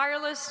in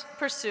tireless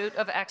pursuit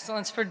of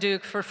excellence for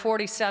Duke for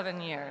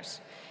 47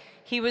 years.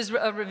 He was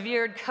a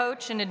revered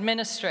coach and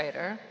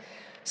administrator.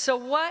 So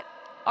what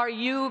are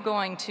you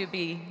going to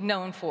be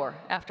known for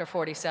after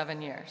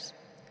 47 years?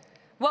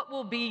 What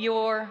will be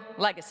your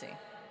legacy?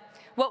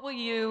 What will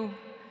you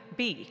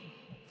be?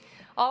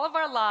 All of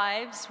our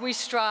lives, we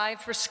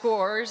strive for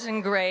scores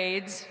and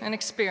grades and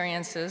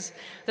experiences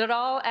that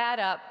all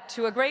add up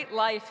to a great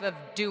life of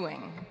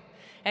doing.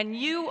 And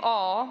you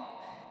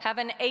all have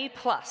an A+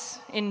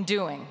 in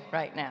doing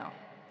right now.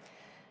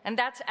 And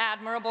that's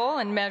admirable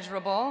and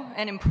measurable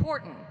and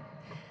important.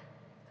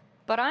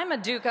 But I'm a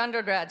Duke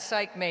undergrad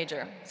psych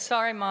major.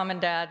 Sorry, Mom and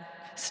Dad,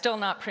 still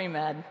not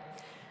pre-med.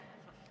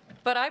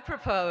 But I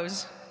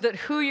propose that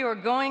who you're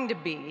going to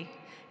be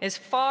is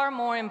far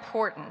more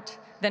important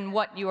than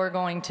what you are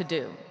going to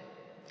do.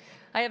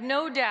 I have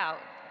no doubt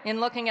in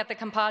looking at the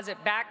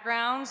composite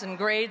backgrounds and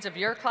grades of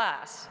your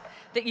class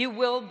that you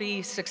will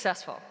be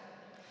successful.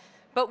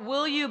 But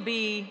will you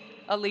be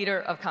a leader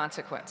of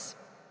consequence?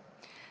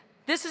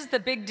 This is the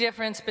big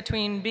difference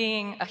between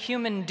being a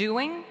human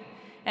doing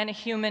and a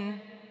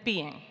human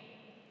being.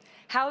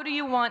 How do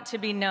you want to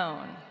be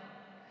known?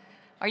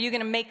 Are you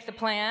going to make the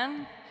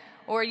plan?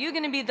 Or are you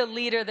going to be the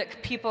leader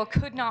that people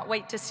could not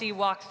wait to see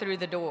walk through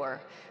the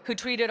door, who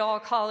treated all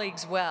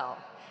colleagues well,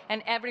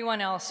 and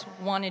everyone else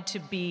wanted to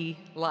be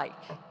like?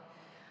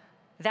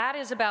 That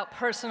is about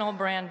personal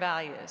brand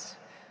values.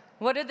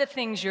 What are the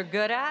things you're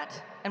good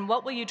at, and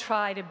what will you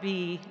try to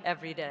be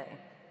every day?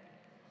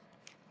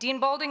 Dean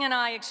Boulding and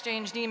I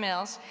exchanged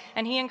emails,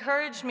 and he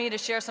encouraged me to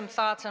share some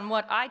thoughts on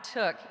what I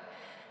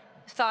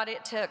thought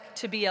it took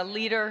to be a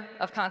leader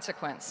of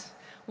consequence.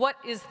 What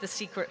is the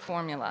secret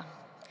formula?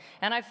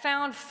 And I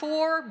found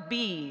 4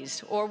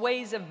 B's, or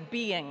ways of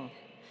being,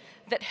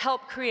 that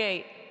help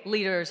create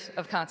leaders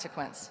of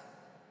consequence.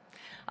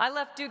 I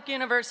left Duke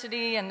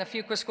University and the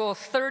Fuqua School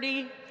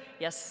 30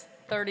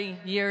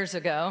 years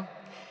ago.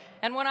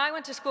 And when I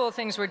went to school,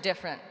 things were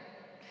different.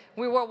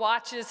 We wore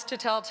watches to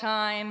tell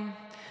time.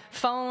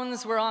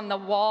 Phones were on the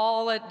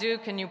wall at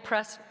Duke, and you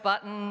pressed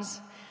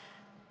buttons.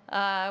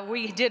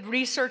 We did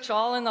research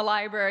all in the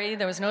library.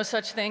 There was no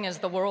such thing as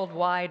the World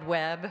Wide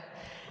Web.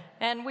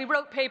 And we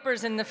wrote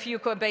papers in the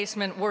Fuqua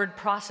basement word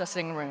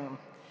processing room.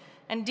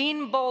 And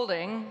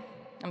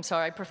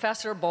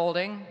Professor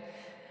Boulding,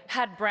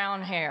 had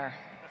brown hair.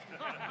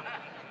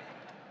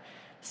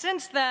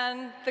 Since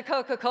then, the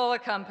Coca-Cola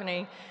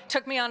Company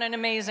took me on an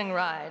amazing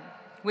ride,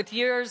 with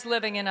years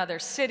living in other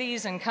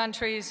cities and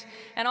countries,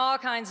 and all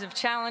kinds of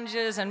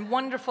challenges and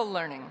wonderful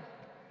learning.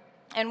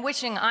 and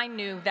wishing I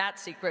knew that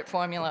secret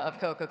formula of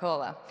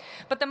Coca-Cola.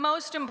 But the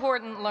most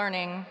important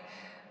learning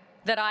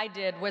that I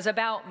did was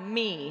about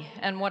me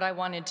and what I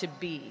wanted to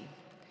be.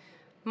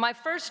 My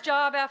first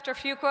job after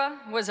Fuqua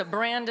was a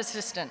brand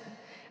assistant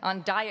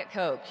on Diet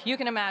Coke. You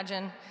can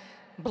imagine,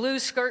 blue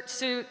skirt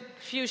suit,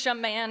 fuchsia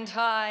man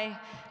tie,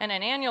 and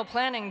an annual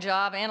planning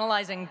job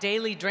analyzing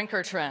daily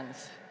drinker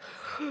trends.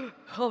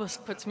 All this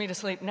puts me to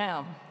sleep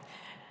now.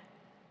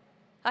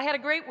 I had a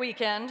great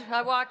weekend.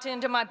 I walked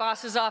into my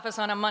boss's office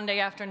on a Monday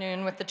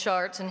afternoon with the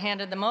charts and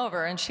handed them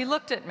over, and she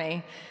looked at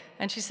me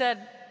and she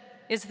said,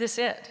 "Is this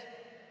it?"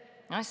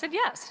 And I said,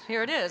 "Yes,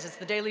 here it is. It's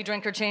the daily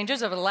drinker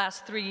changes over the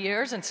last 3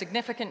 years and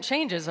significant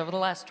changes over the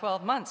last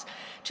 12 months,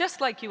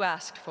 just like you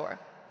asked for."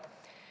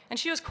 And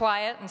she was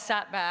quiet and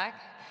sat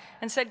back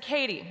and said,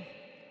 "Katie,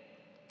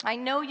 I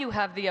know you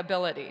have the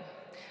ability,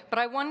 but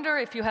I wonder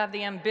if you have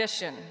the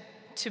ambition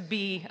to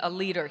be a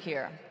leader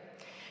here."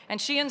 And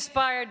she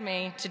inspired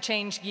me to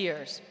change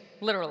gears,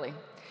 literally.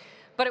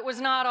 But it was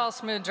not all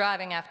smooth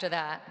driving after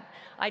that.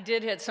 I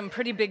did hit some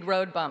pretty big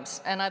road bumps,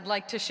 and I'd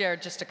like to share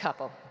just a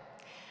couple.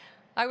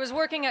 I was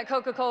working at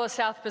Coca-Cola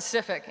South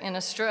Pacific in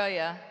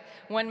Australia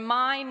when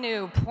my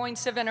new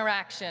points of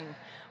interaction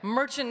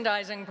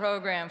merchandising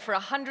program for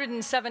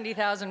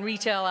 170,000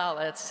 retail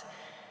outlets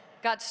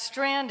got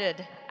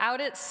stranded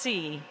out at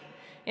sea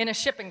in a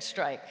shipping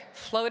strike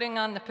floating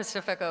on the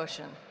Pacific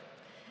Ocean.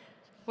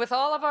 With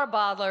all of our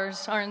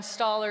bottlers, our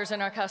installers,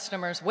 and our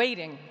customers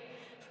waiting,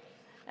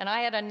 and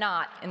I had a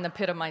knot in the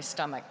pit of my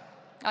stomach.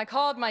 I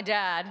called my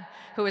dad,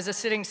 who was a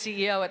sitting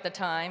CEO at the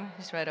time,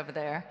 he's right over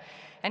there,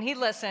 and he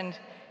listened,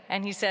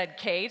 and he said,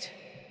 "Kate,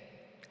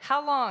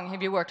 how long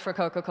have you worked for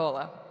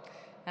Coca-Cola?"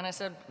 And I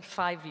said,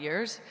 5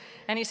 years.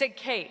 And he said,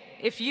 "Kate,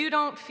 if you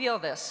don't feel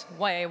this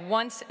way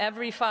once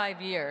every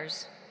 5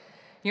 years,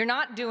 you're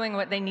not doing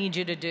what they need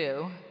you to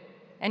do,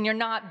 and you're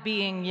not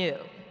being you."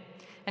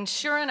 And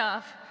sure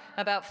enough,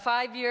 about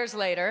 5 years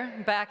later,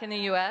 back in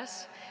the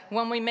US,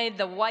 when we made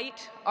the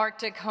white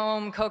Arctic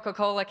Home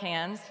Coca-Cola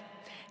cans,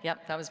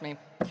 yep, that was me.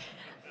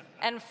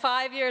 And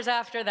 5 years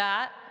after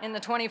that, in the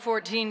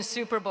 2014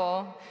 Super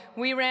Bowl,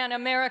 we ran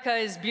America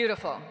is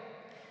Beautiful,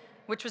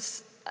 which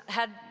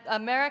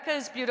America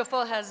is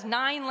Beautiful has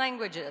 9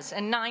 languages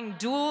and 9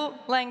 dual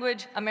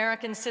language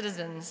American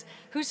citizens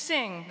who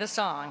sing the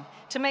song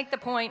to make the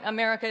point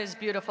America is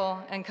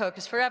beautiful and Coke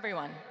is for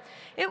everyone.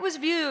 It was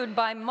viewed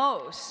by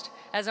most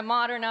as a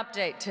modern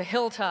update to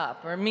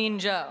Hilltop or Mean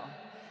Joe,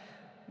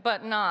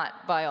 but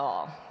not by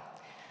all.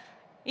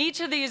 Each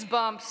of these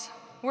bumps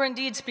were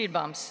indeed speed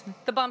bumps.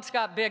 The bumps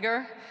got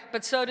bigger,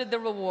 but so did the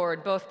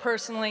reward, both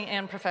personally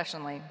and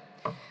professionally.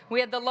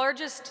 We had the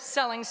largest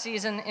selling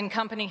season in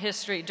company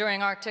history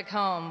during Arctic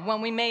Home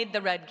when we made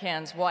the red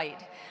cans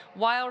white,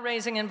 while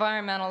raising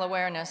environmental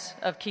awareness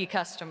of key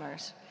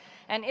customers.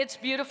 And It's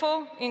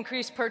Beautiful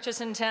increased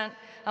purchase intent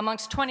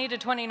amongst 20 to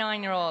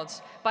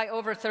 29-year-olds by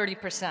over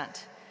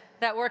 30%.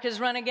 That work has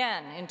run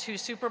again in 2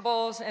 Super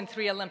Bowls and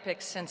 3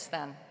 Olympics since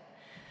then.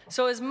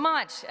 So as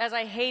much as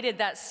I hated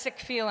that sick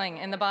feeling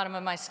in the bottom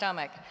of my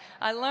stomach,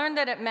 I learned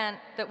that it meant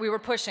that we were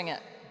pushing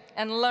it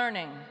and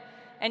learning,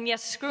 and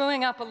yes,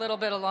 screwing up a little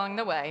bit along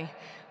the way,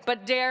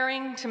 but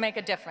daring to make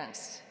a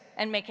difference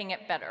and making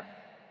it better.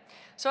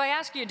 So I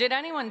ask you, did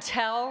anyone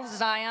tell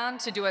Zion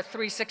to do a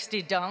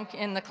 360 dunk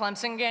in the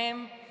Clemson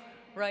game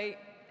right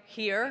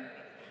here?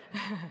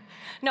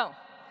 No,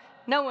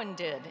 no one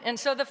did. And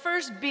so the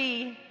first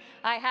B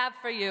I have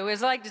for you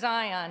is like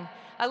Zion.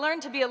 I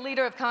learned to be a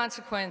leader of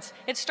consequence.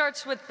 It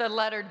starts with the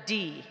letter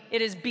D.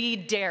 It is be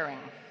daring.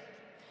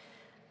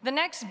 The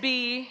next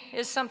B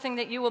is something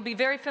that you will be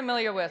very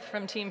familiar with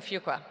from Team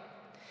Fuqua.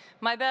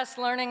 My best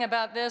learning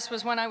about this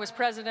was when I was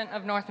president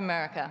of North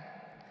America.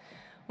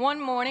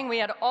 One morning, we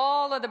had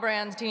all of the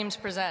brand teams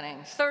presenting,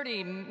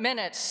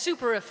 30-minute,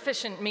 super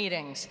efficient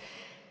meetings.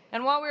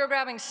 And while we were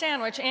grabbing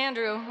sandwich,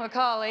 Andrew, a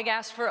colleague,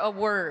 asked for a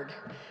word.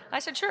 I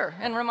said, sure,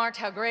 and remarked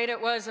how great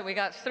it was that we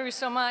got through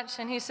so much.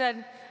 And he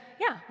said,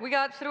 yeah, we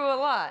got through a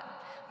lot.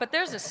 But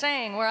there's a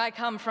saying where I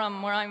come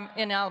from, where I'm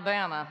in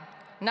Alabama,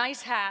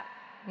 nice hat,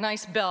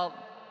 nice belt,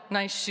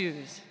 nice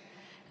shoes.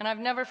 And I've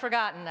never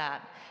forgotten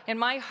that. In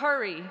my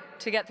hurry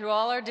to get through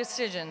all our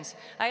decisions,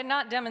 I had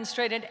not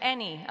demonstrated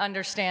any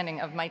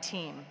understanding of my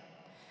team.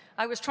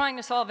 I was trying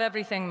to solve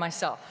everything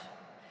myself.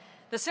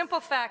 The simple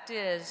fact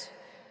is,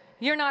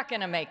 you're not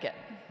going to make it.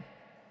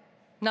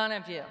 None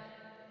of you.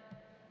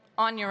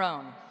 On your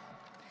own.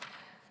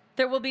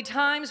 There will be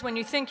times when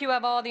you think you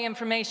have all the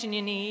information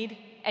you need,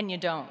 and you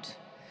don't.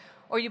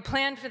 Or you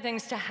plan for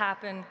things to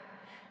happen,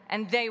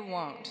 and they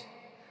won't.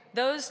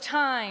 Those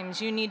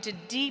times you need to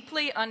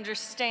deeply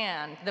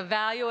understand the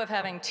value of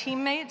having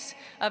teammates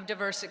of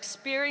diverse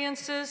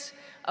experiences,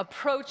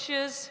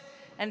 approaches,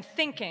 and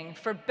thinking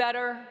for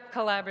better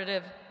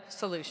collaborative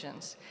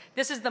solutions.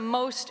 This is the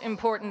most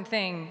important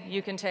thing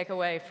you can take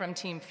away from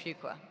Team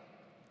Fuqua.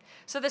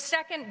 So the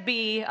second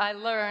B I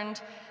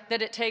learned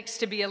that it takes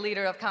to be a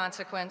leader of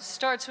consequence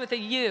starts with a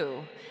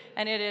U,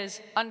 and it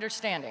is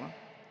understanding.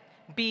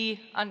 Be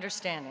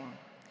understanding.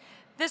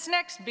 This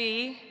next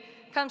B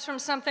comes from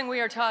something we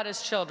are taught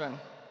as children.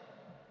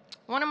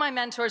 One of my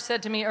mentors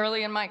said to me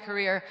early in my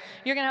career,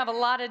 you're going to have a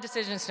lot of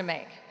decisions to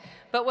make,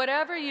 but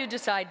whatever you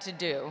decide to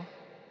do,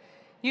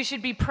 you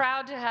should be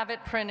proud to have it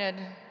printed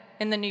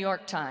in the New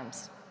York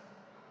Times.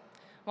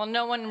 Well,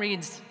 no one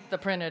reads the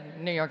printed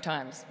New York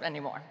Times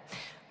anymore.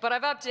 But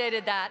I've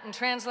updated that and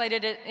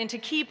translated it into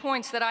key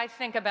points that I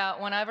think about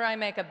whenever I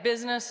make a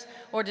business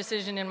or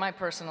decision in my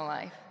personal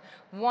life.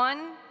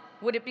 One,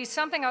 would it be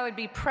something I would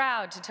be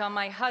proud to tell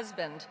my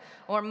husband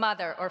or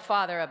mother or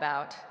father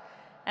about?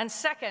 And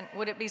second,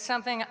 would it be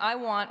something I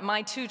want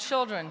my 2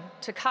 children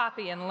to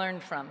copy and learn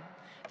from?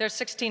 They're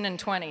 16 and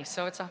 20,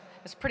 so it's a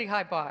pretty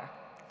high bar.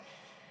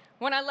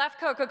 When I left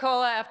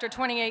Coca-Cola after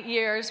 28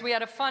 years, we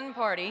had a fun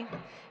party,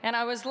 and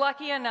I was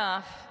lucky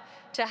enough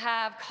to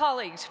have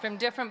colleagues from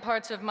different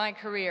parts of my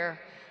career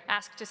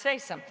ask to say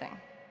something.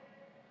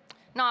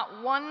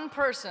 Not one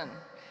person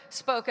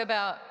spoke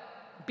about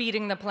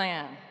beating the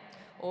plan,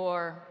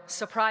 or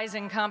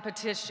surprising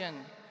competition,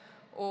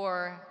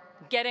 or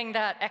getting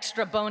that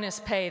extra bonus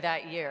pay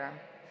that year.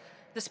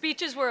 The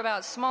speeches were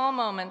about small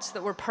moments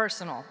that were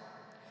personal,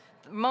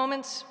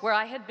 moments where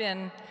I had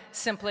been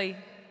simply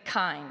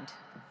kind.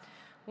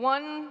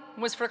 One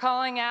was for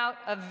calling out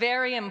a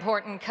very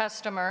important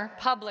customer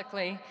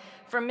publicly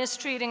for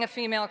mistreating a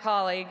female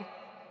colleague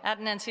at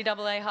an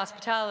NCAA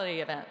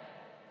hospitality event.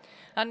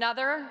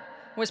 Another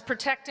was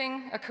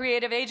protecting a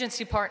creative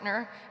agency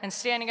partner and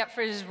standing up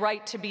for his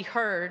right to be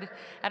heard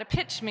at a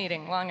pitch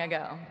meeting long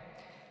ago.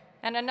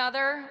 And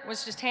another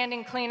was just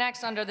handing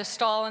Kleenex under the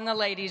stall in the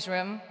ladies'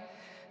 room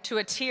to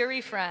a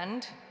teary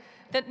friend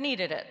that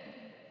needed it.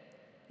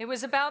 It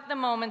was about the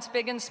moments,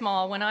 big and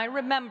small, when I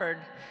remembered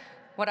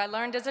what I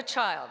learned as a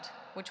child,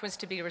 which was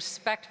to be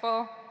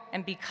respectful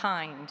and be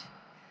kind.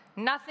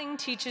 Nothing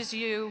teaches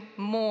you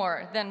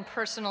more than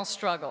personal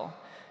struggle,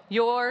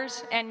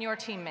 yours and your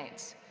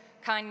teammates.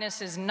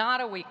 Kindness is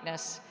not a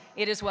weakness,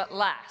 it is what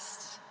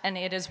lasts, and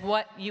it is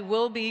what you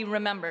will be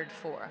remembered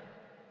for.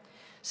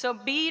 So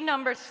B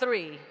number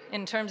 3,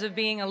 in terms of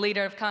being a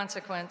leader of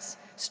consequence,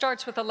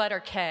 starts with the letter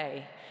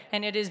K,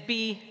 and it is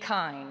be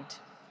kind.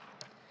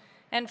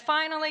 And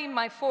finally,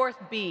 my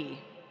 4th B,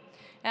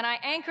 and I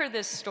anchor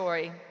this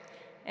story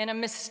in a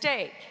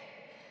mistake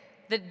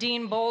that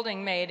Dean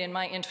Boulding made in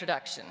my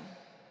introduction.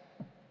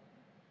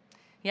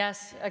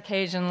 Yes,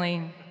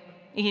 occasionally,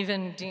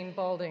 even Dean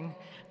Boulding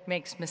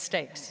makes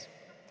mistakes.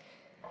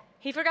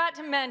 He forgot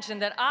to mention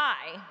that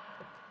I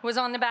was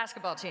on the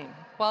basketball team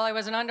while I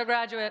was an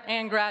undergraduate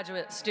and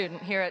graduate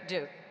student here at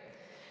Duke.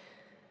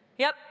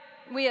 Yep,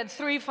 we had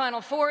 3 Final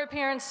Four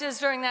appearances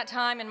during that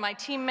time, and my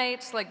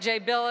teammates like Jay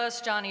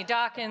Billis, Johnny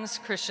Dawkins,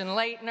 Christian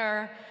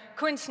Laettner,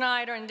 Quinn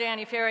Snyder, and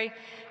Danny Ferry.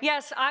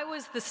 Yes, I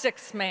was the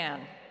 6th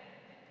man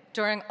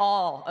during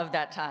all of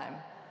that time.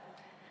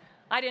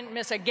 I didn't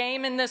miss a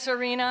game in this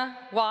arena.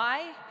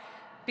 Why?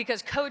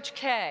 Because Coach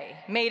K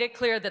made it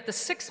clear that the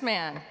 6th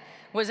man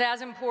was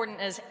as important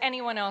as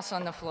anyone else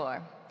on the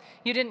floor.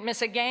 You didn't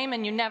miss a game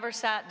and you never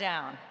sat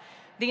down.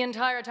 The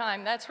entire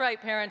time, that's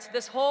right, parents,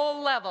 this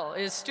whole level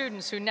is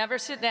students who never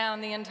sit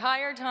down the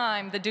entire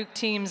time the Duke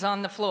team's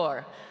on the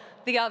floor,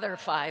 the other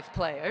 5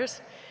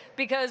 players,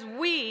 because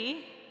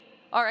we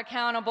are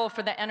accountable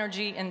for the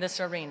energy in this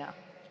arena.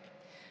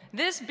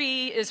 This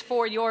B is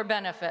for your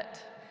benefit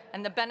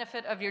and the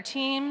benefit of your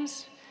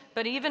teams,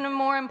 but even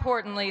more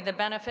importantly, the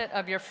benefit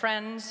of your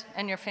friends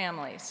and your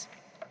families.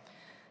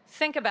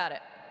 Think about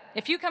it.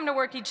 If you come to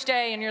work each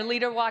day and your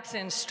leader walks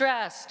in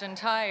stressed and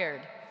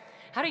tired,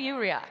 how do you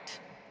react?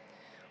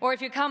 Or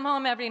if you come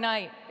home every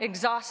night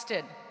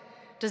exhausted,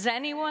 does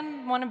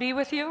anyone want to be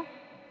with you?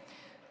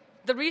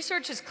 The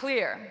research is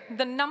clear.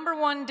 The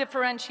 #1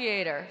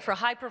 differentiator for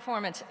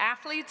high-performance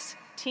athletes,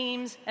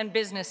 teams, and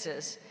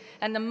businesses,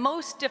 and the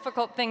most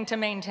difficult thing to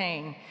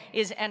maintain,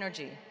 is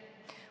energy.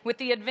 With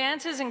the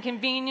advances and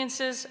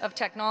conveniences of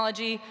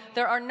technology,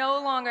 there are no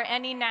longer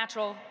any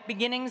natural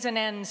beginnings and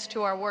ends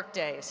to our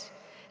workdays.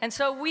 And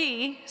so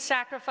we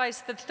sacrifice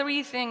the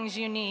 3 things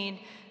you need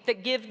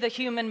that give the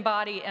human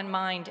body and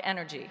mind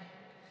energy.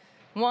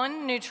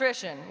 1,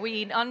 nutrition. We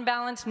eat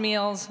unbalanced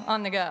meals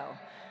on the go.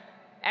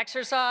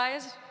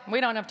 Exercise, we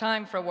don't have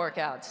time for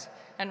workouts.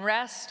 And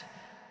rest,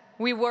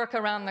 we work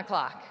around the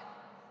clock.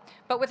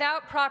 But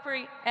without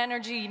proper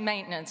energy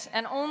maintenance,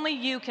 and only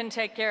you can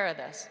take care of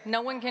this,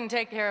 no one can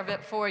take care of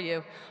it for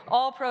you,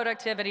 all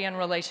productivity and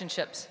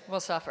relationships will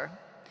suffer.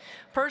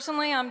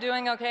 Personally, I'm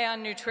doing okay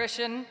on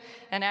nutrition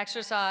and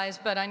exercise,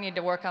 but I need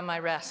to work on my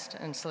rest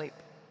and sleep.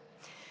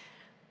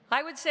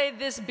 I would say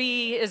this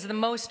B is the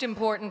most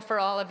important for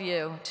all of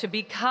you, to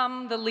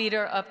become the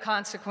leader of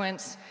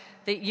consequence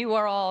that you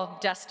are all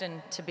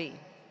destined to be.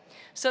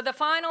 So the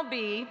final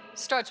B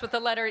starts with the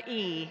letter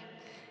E,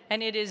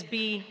 and it is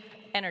be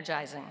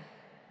energizing.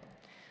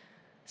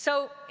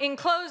 So in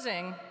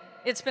closing,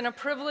 it's been a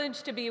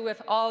privilege to be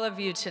with all of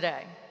you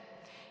today.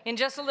 In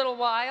just a little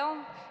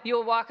while, you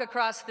will walk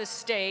across this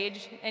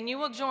stage, and you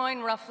will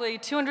join roughly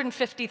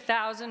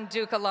 250,000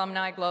 Duke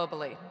alumni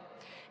globally.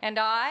 And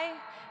I,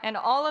 and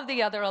all of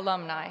the other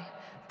alumni,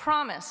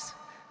 promise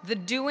the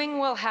doing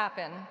will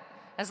happen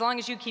as long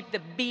as you keep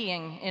the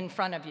being in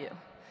front of you.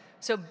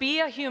 So be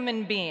a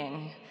human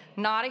being,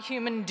 not a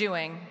human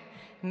doing.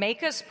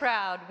 Make us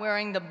proud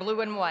wearing the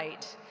blue and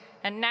white.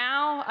 And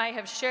now I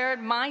have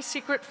shared my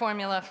secret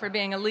formula for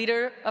being a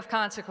leader of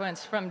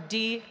consequence from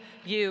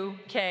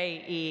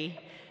D-U-K-E.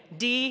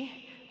 D,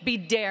 be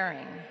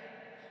daring.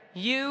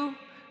 U,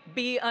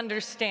 be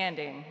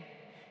understanding.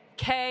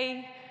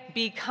 K,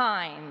 be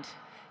kind.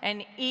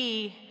 And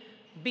E,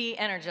 be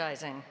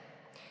energizing.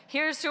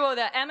 Here's to all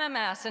the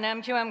MMS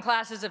and MQM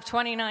classes of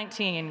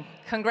 2019.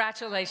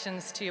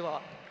 Congratulations to you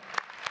all.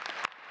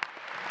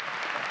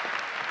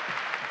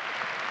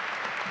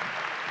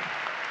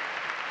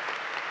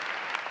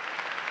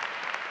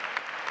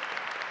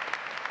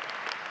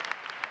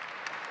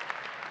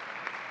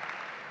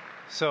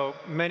 So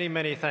many,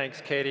 many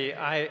thanks, Katie.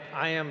 I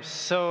am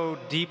so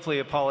deeply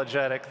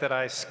apologetic that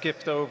I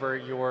skipped over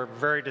your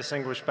very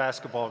distinguished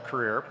basketball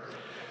career.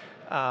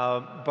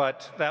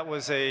 But that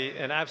was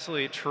an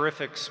absolutely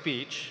terrific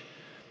speech,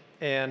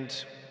 and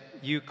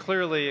you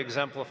clearly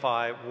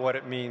exemplify what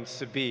it means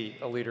to be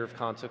a leader of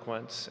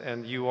consequence,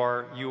 and you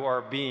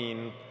are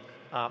being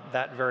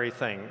that very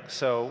thing.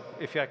 So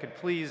if I could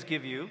please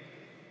give you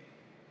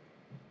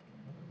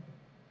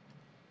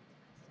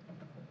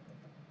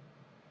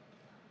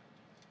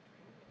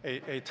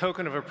a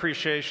token of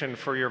appreciation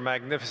for your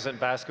magnificent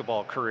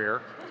basketball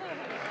career.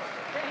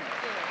 Thank you.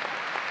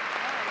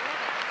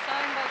 Oh,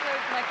 signed by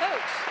my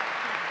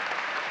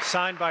coach.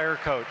 Signed by her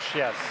coach,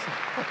 yes.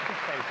 Thank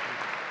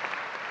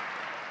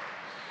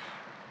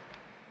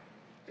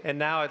you. And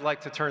now I'd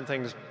like to turn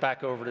things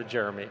back over to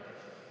Jeremy.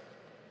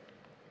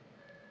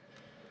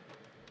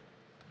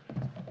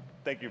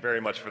 Thank you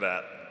very much for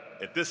that.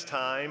 At this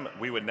time,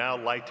 we would now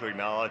like to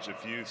acknowledge a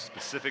few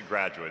specific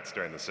graduates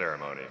during the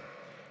ceremony.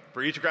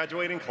 For each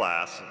graduating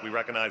class, we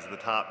recognize the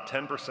top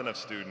 10% of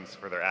students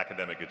for their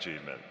academic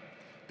achievement.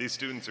 These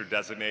students are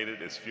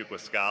designated as Fuqua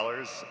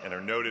Scholars and are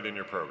noted in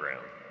your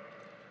program.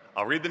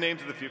 I'll read the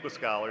names of the Fuqua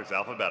Scholars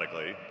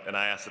alphabetically, and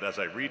I ask that as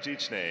I read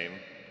each name,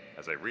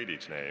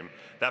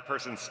 that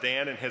person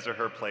stand in his or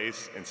her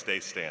place and stay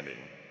standing.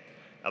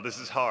 Now this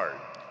is hard,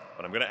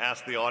 but I'm going to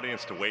ask the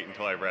audience to wait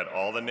until I read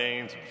all the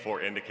names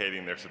before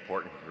indicating their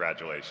support and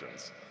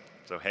congratulations.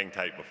 So hang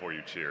tight before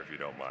you cheer if you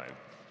don't mind.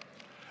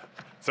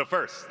 So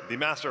first, the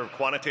Master of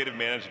Quantitative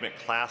Management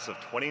Class of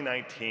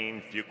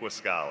 2019 Fuqua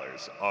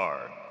Scholars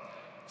are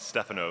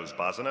Stefanos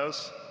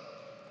Bazanos,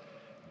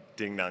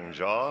 Dingnang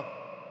Zhao,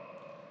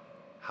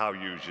 Hao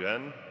Yu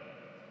Zhen,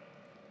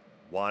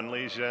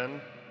 Wanli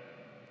Zhen,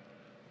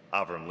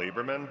 Avram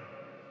Lieberman,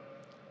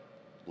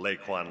 Lei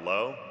Quan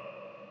Lo,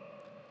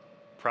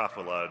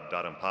 Prafula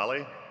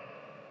Dadampali,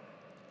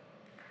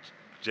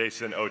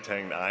 Jason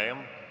Oteng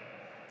Ayam,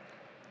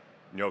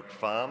 Nyok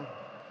Pham,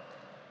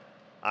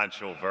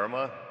 Anshul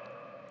Verma,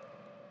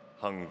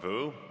 Hung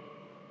Vu,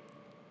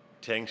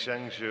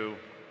 Tengsheng Zhu,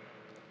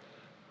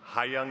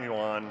 Haiyang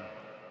Yuan,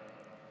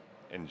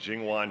 and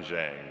Jingwan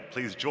Zhang.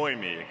 Please join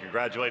me in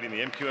congratulating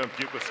the MQM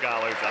Fuqua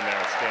Scholars on their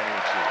outstanding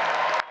achievement.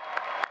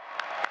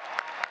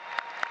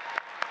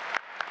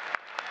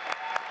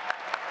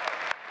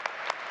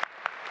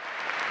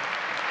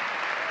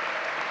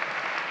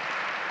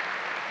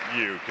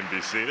 You can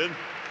be seated.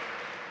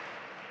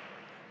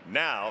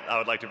 Now, I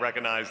would like to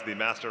recognize the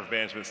Master of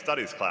Management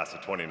Studies class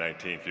of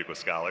 2019 Fuqua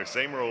Scholars.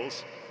 Same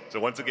rules. So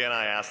once again,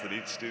 I ask that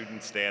each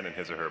student stand in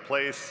his or her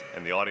place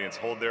and the audience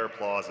hold their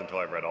applause until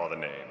I've read all the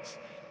names.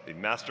 The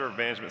Master of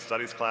Management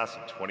Studies class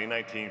of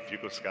 2019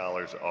 Fuqua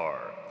Scholars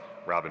are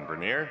Robin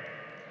Bernier,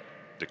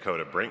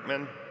 Dakota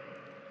Brinkman,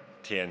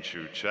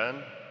 Tianchu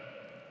Chen,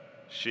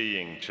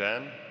 Shiying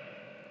Chen,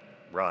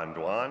 Ron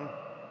Duan,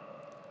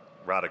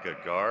 Radhika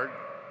Garg,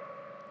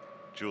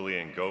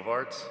 Julian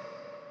Govarts,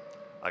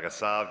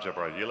 Agasav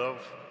Jabrayilov,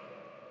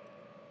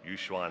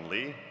 Yushuan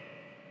Li,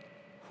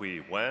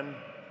 Hui Wen,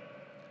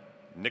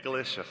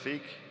 Nicholas Shafiq,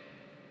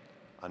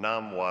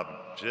 Anam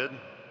Wabjid,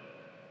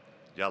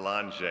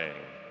 Yalan Zhang.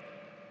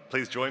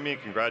 Please join me in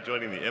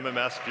congratulating the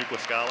MMS Fuqua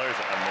Scholars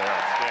on their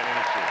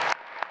outstanding achievement.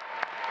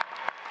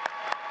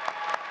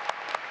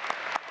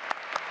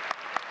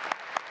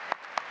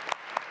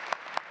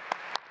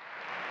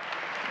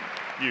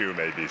 You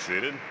may be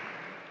seated.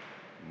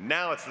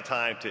 Now it's the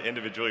time to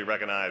individually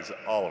recognize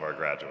all of our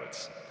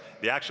graduates.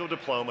 The actual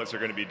diplomas are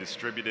going to be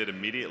distributed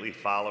immediately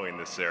following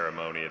this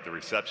ceremony at the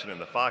reception in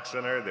the Fox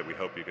Center that we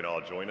hope you can all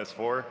join us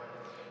for.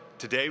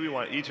 Today we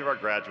want each of our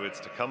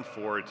graduates to come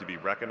forward to be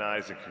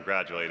recognized and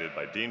congratulated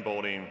by Dean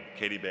Bolding,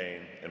 Katie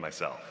Bain, and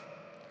myself.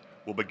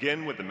 We'll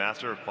begin with the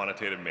Master of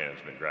Quantitative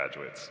Management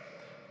graduates.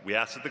 We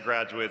ask that the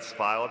graduates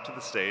file up to the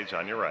stage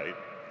on your right,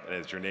 and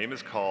as your name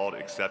is called,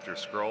 accept your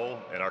scroll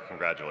and our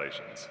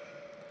congratulations.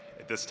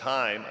 At this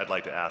time, I'd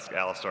like to ask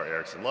Alistar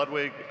Erickson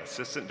Ludwig,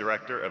 Assistant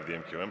Director of the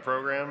MQM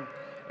program,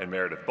 and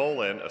Meredith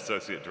Bolin,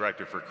 Associate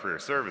Director for Career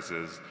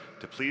Services,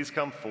 to please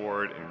come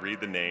forward and read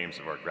the names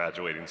of our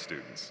graduating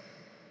students.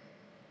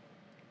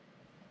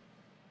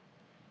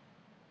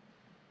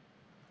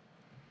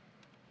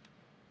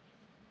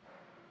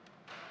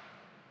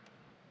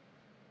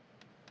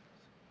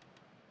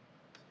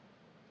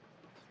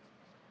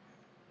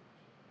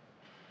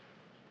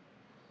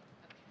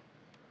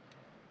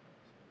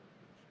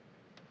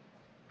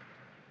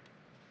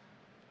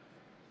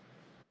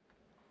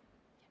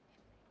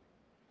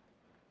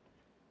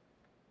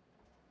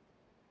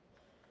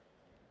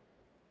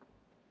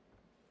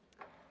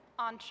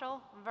 Anshul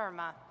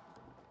Verma.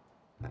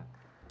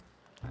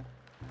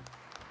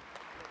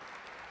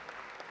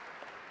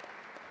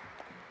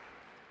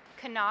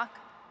 Kanak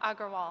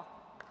Agarwal.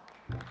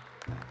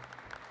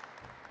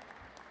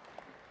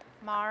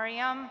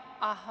 Mariam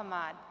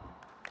Ahmad.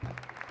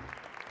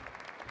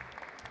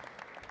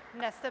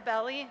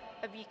 Nestabeli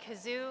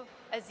Abikazu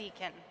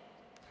Azikin.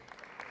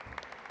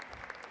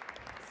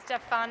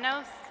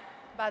 Stefanos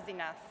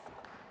Bazinas.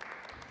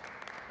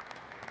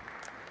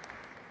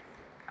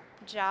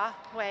 Ja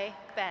Wei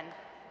Ben.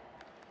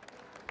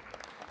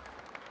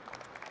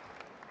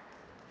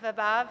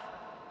 Vabav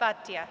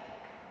Bhatia.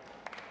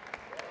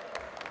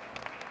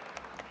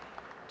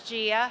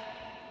 Jia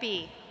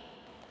B.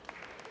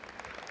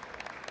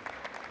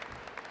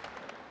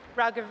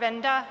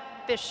 Raghavendra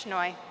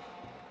Bishnoi.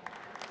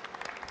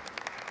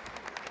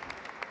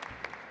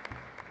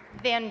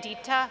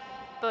 Vandita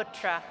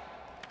Botra.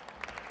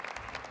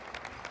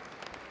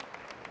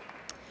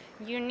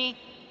 Uni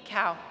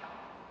Cow.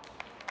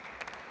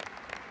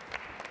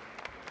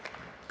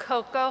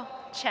 Coco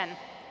Chen.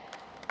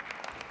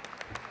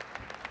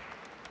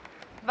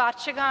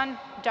 Vachagan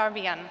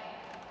Darbian.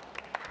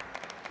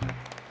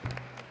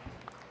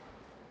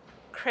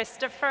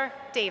 Christopher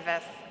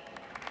Davis.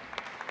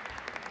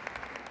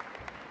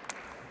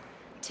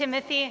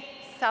 Timothy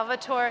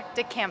Salvatore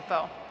De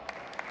Campo.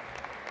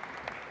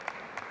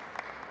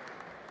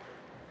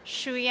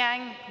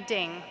 Shuyang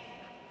Ding.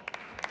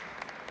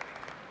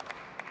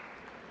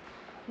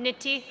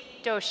 Niti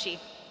Doshi.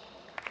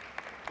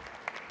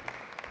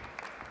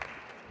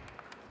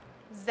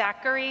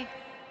 Zachary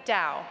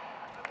Dow.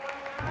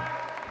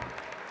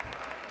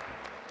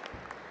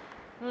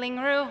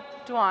 Lingru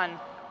Duan.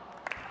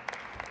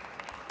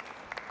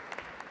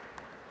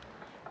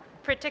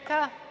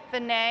 Pritika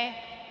Vinay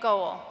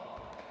Goel.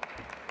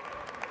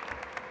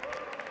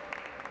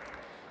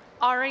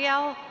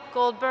 Ariel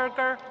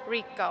Goldberger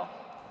Rico.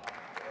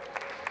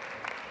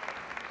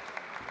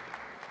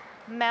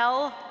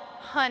 Mel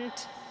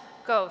Hunt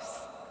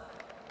Gose.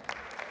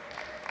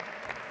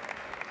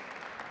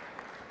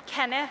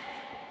 Kenneth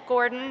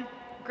Gordon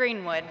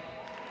Greenwood.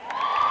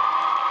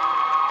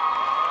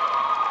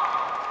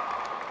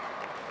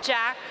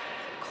 Jack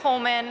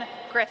Coleman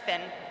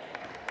Griffin.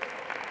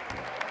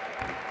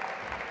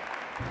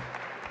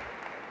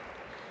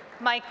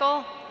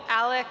 Michael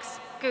Alex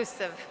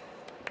Gusev.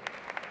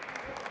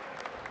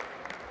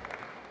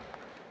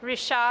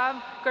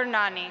 Rishab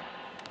Gurnani.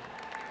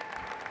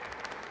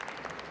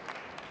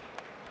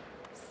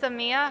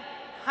 Samia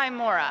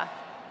Haimora.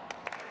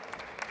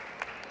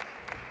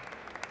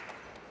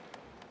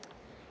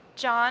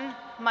 John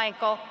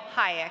Michael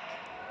Hayek.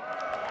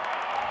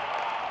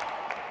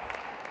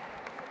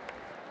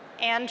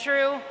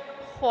 Andrew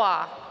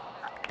Hua.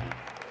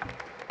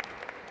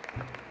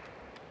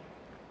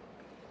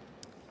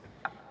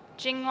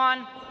 Jingwan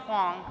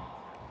Huang.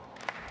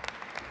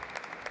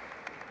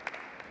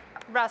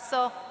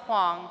 Russell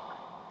Huang.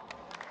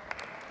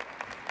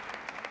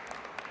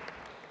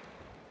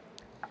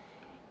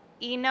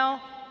 Eno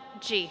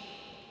G.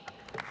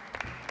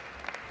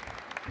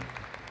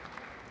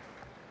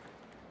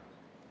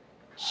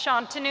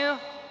 Shantanu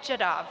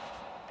Jadhav.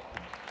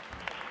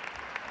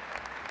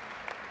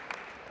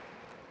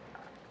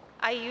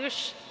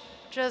 Ayush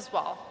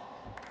Jaswal.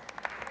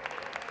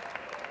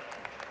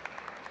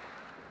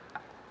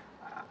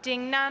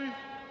 Dingnan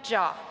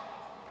Jha.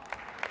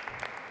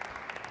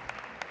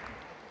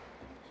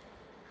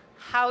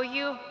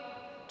 Haoyu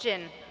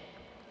Jin.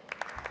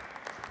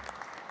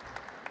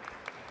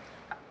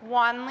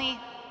 Wanli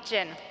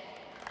Jin.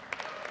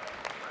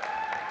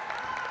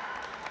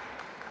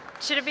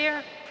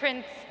 Chidabir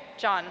Prince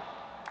John.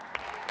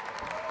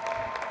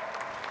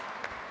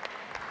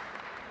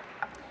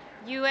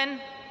 Yuan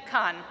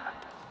Khan.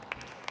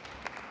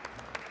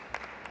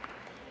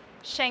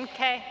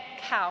 Shenke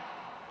Kao.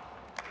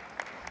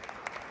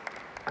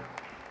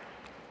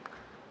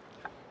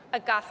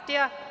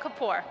 Agastya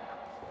Kapoor.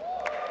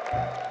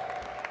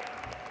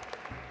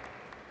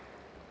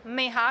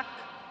 Mehak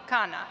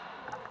Khanna.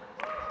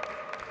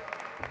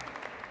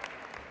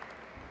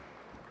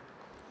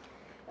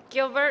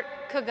 Gilbert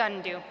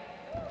Kagundu.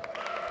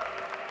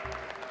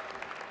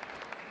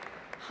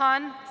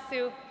 Han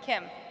Soo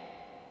Kim.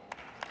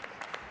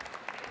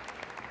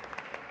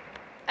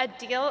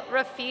 Adil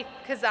Rafiq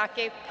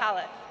Kazake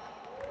Palith.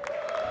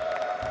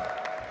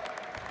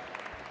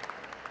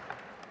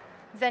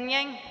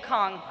 Zenyang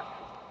Kong.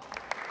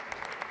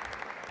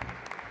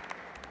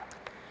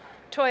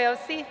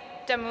 Toyosi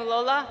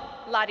Damulola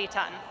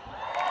Laditan.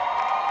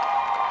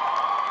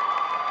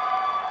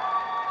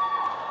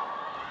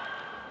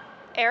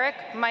 Eric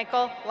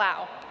Michael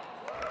Lau.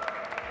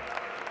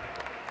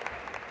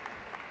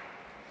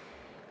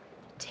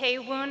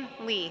 Taewoon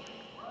Lee.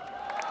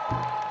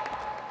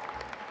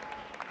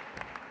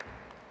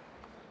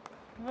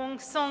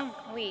 Wongsung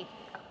Lee.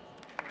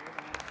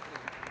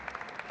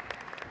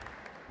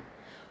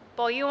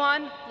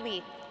 Boyuan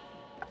Lee.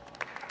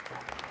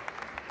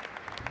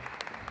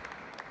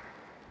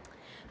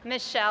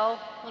 Michelle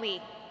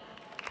Lee.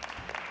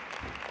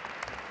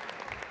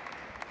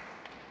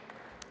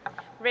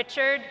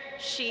 Richard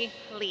Shi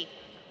Lee.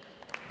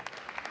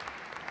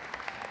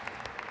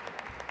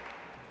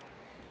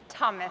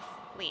 Thomas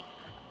Lee.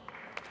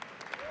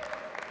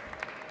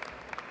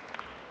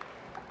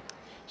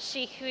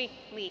 Shihui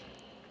Lee.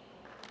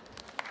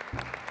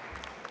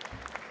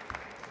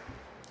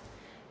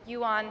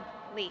 Yuan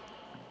Li.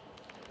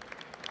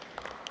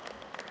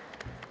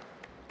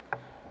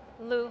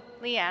 Lu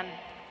Lian.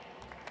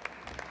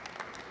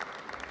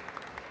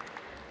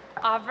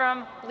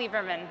 Avram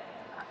Lieberman.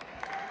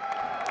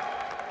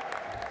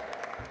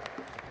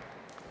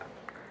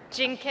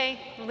 Jinke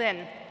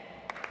Lin.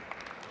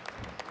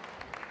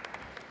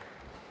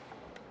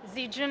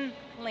 Zijun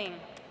Ling.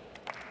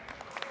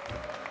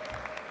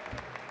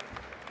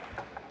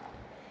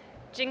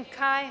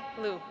 Jinkai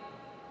Lu.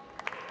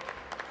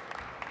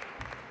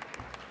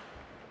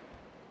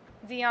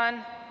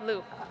 Zion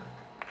Lu.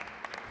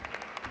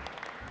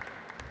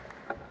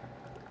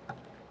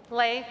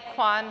 Lei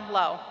Quan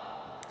Lo.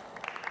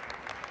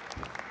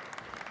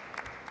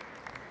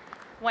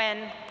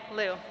 Wen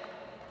Lu.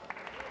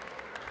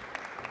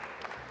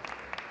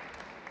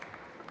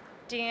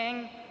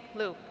 Dieng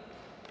Lu.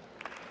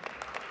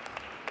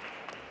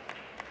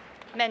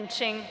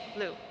 Menqing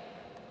Lu.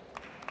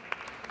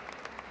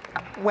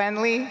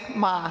 Wenli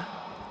Ma.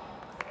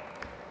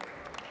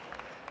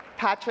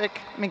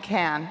 Patrick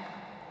McCann.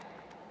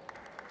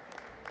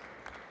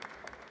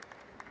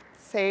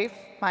 Saif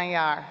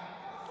Mayar.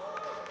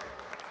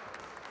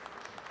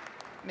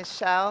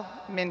 Michelle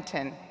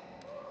Minton.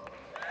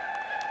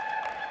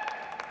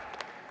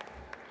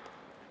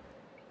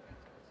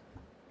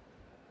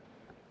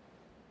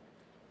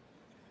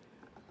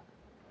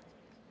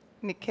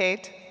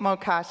 Niket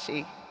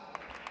Mokashi.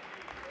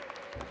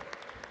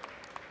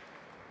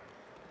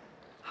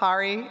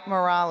 Hari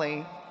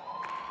Murali.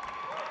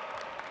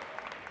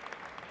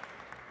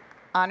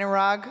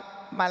 Anurag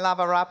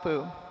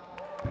Mailavarapu.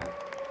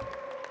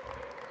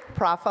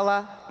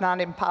 Prafula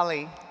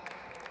Nadimpali.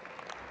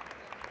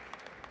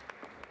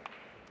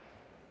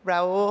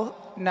 Raul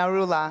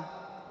Narula.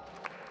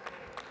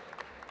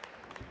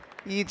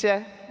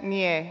 Yija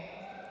Nie.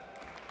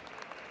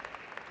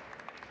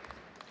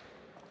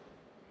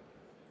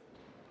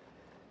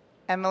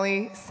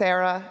 Emily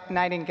Sarah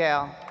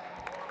Nightingale.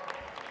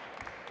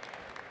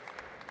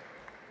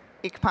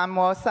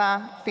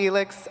 Ikpamwosa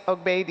Felix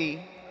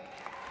Ogbedi.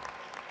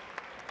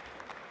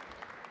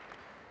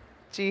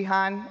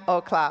 Jihan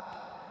Oklap.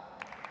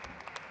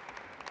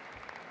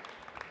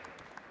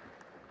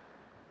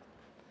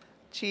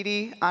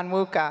 Chidi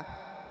Anwuka.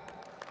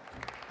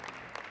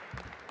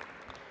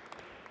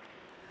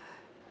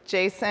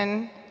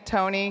 Jason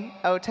Tony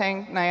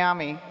Oteng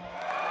Nyami.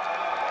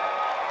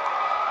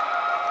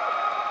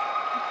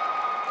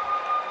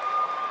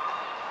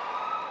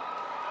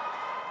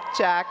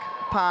 Jack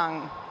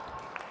Pang.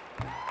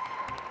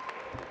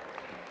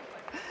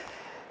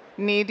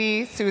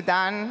 Nidhi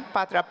Sudan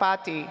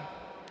Patrapati.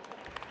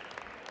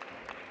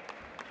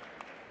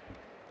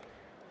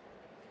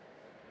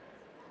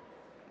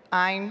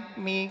 Ain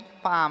Mi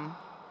Pham.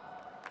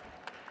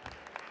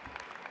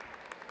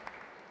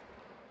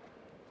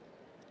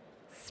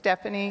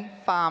 Stephanie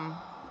Pham.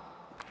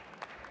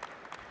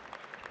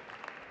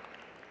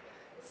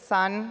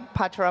 Sun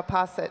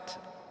Patrapasit.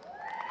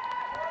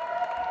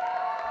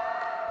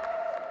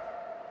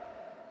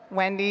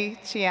 Wendy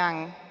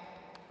Chiang.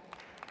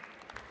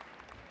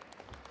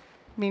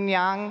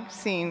 Minyang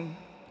Sin.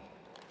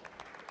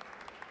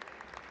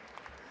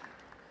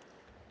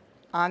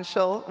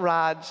 Anshul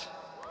Raj.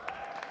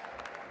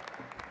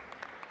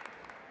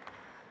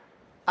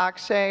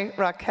 Akshay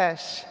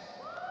Rakesh.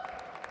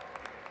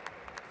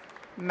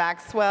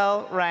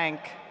 Maxwell Rank.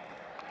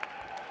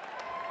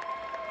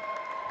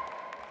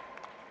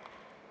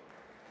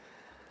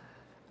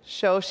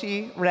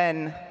 Shoshi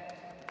Ren.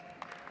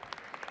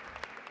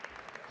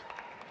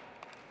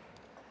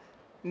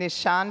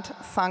 Nishant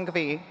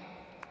Sangvi.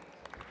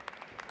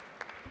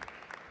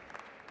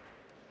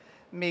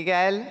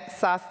 Miguel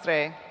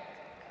Sastre.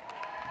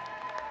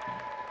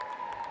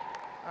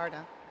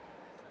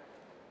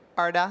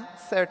 Arda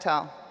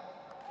Sertal.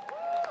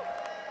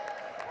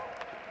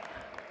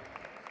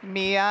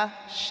 Mia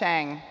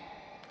Shang.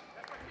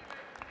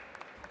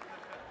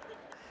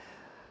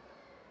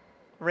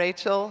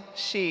 Rachel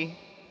Shi.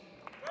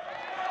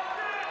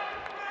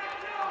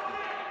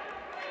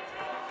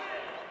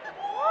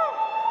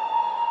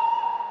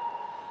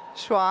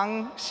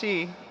 Shuang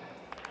Shi.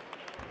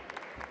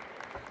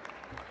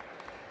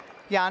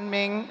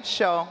 Yanming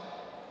Shou.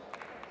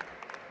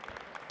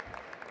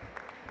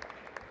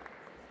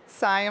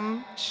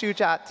 Siam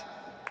Shujat.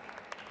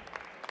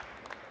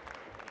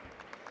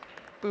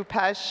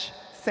 Bhupesh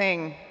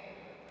Singh.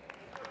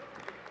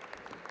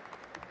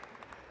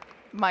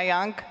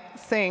 Mayank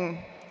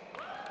Singh.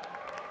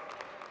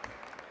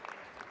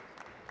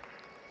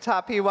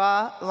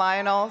 Tapiwa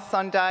Lionel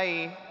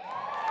Sundai.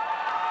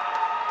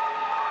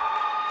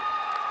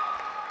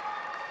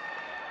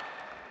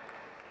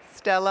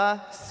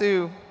 Stella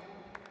Su.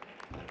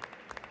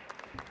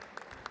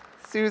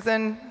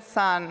 Susan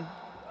San.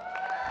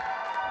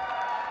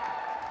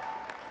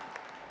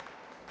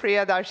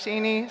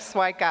 Priyadarshini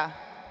Swaika.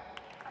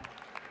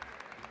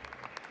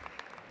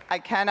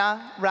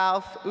 Ikena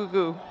Ralph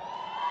Ugu.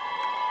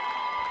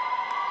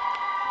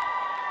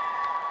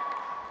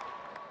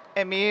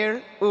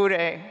 Emir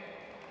Ure.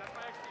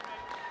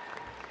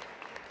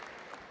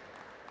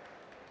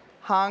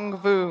 Hong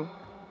Vu.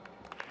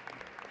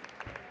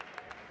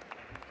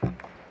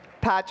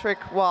 Patrick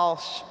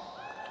Walsh.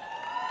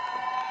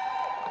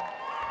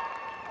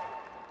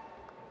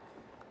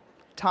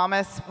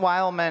 Thomas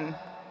Weilman.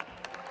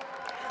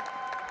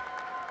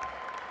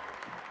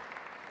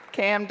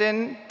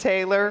 Camden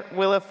Taylor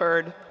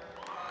Williford.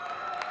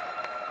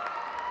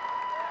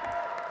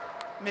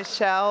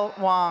 Michelle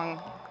Wong.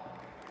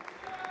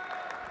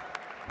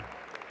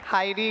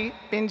 Heidi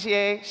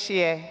Binjie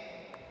Xie.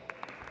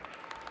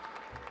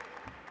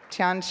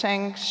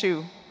 Tiansheng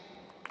Xu.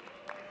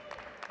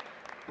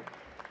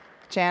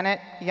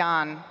 Janet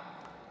Yan.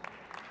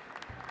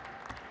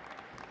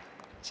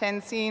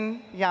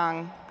 Chenxin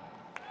Yang.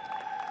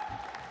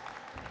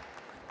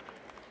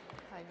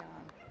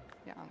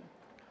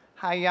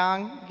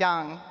 Haiyang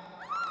Yang.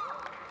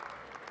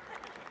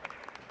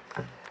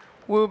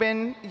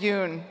 Wubin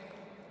Yoon.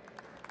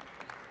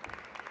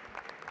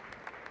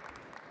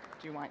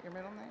 Do you want your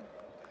middle name?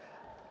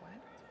 What?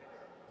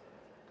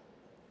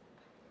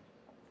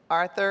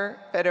 Arthur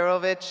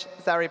Fedorovich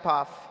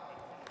Zaripov.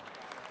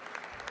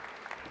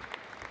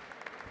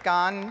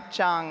 Gan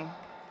Zhang.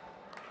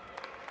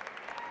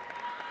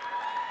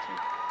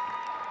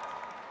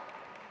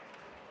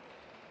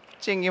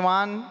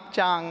 Jingyuan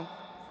Zhang.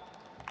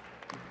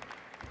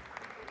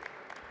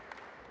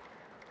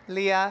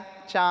 Leah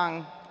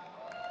Zhang.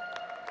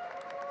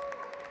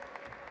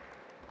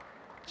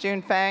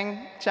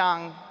 Junfeng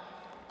Zhang.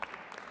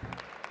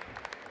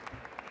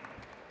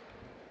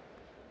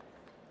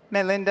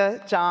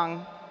 Melinda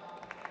Zhang.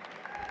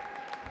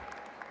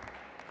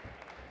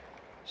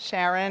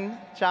 Sharon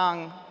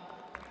Zhang.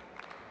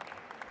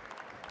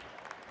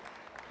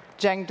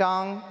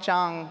 Zhengdong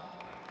Zhang.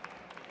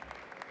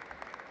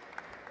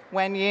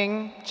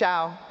 Wenying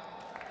Zhao.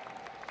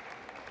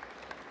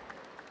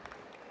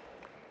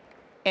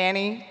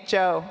 Annie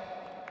Zhou.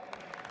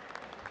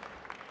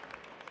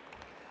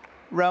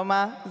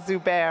 Roma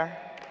Zubair.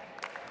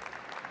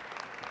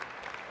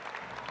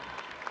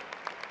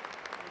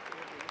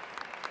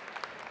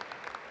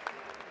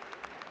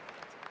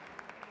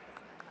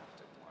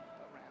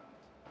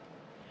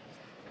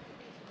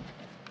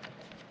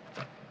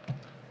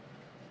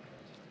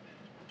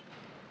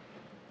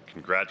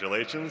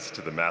 Congratulations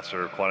to the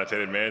Master of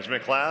Quantitative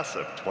Management class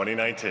of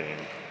 2019.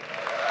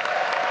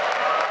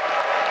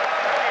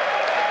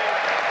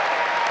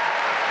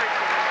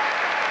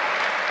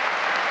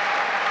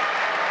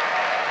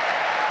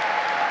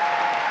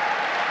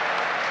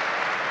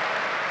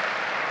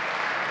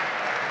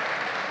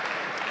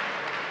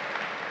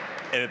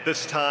 And at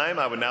this time,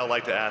 I would now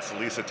like to ask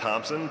Lisa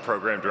Thompson,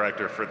 Program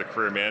Director for the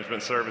Career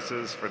Management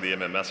Services for the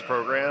MMS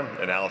program,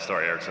 and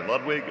Alistar Erickson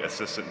Ludwig,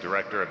 Assistant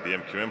Director of the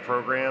MQM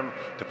program,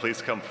 to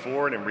please come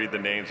forward and read the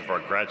names of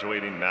our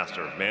graduating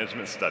Master of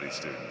Management Study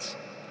students.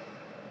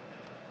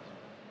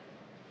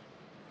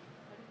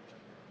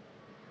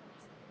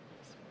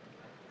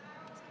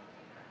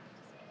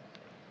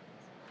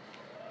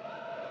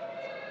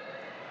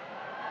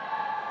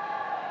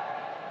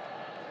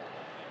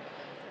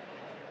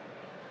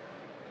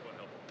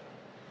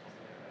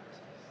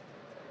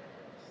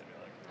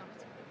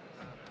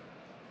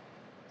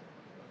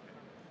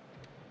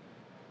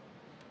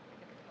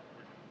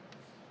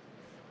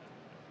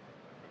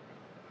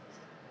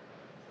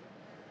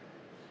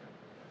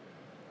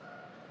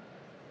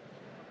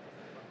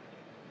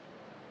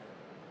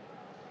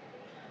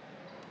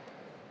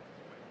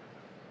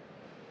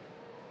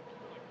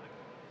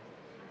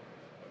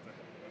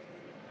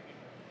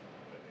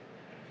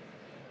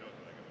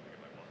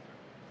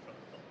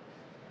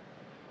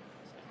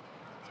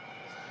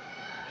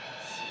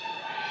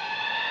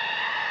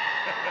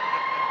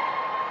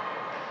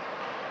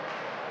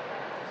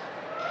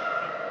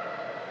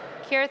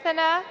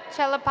 Kirthana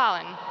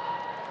Chelapalan.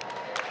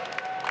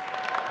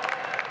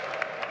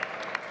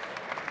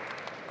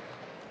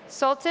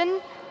 Sultan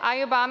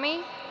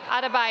Ayubami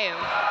Adebayo.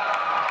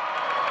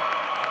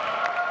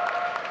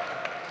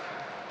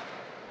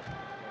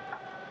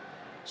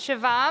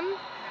 Shivam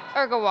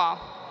Urgawal.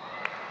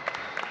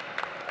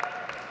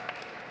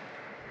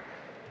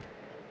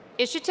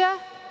 Ishita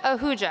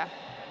Ahuja.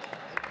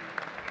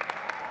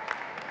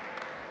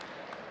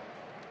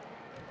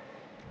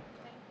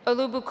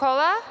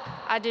 Olubukola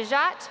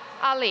Adijat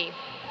Ali.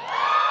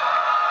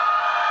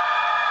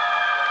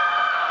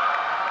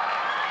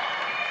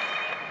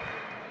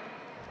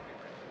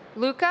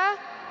 Luca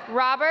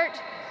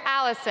Robert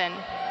Allison.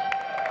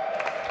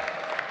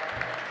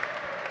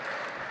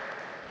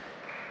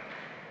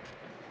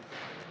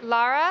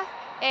 Lara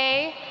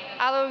A.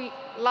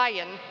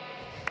 Alulayan.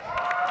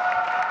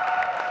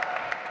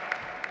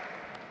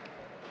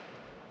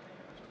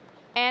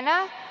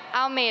 Anna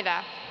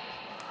Almeida.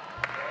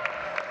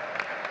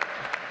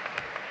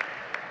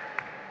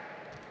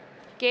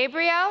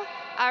 Gabriel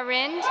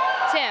Arind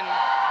Tim.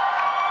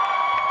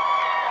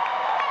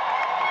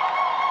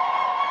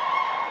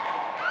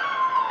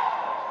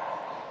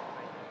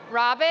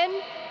 Robin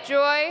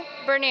Joy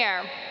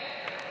Bernier.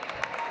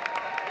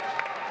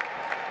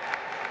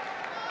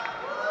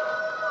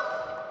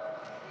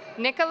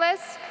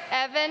 Nicholas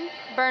Evan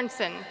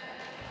Burnson.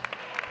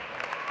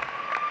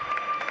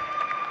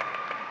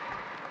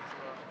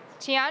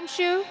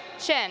 Tianshu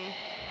Chen.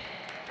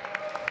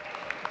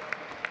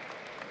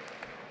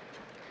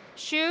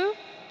 Shu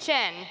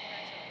Chen.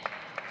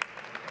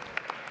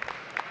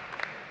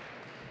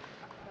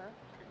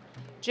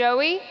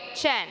 Joey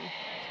Chen.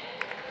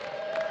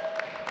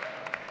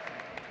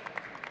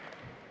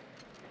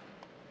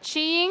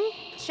 Chiying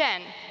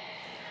Chen.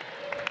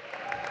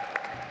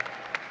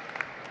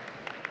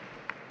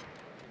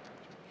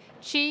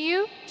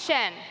 Chiyu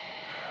Chen.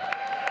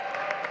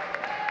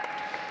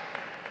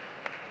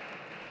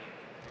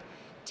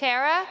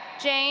 Tara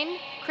Jane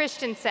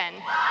Christensen.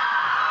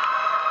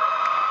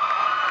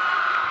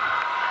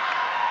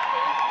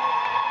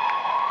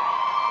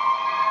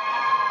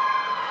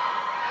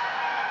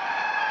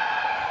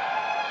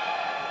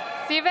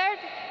 Sivert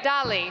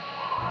Dali.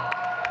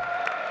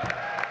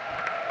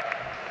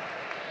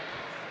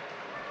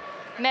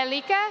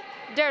 Melika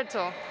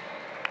Dertel.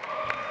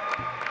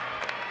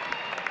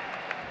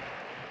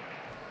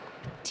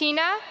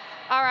 Tina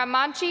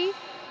Aramanchi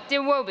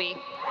Dewobi.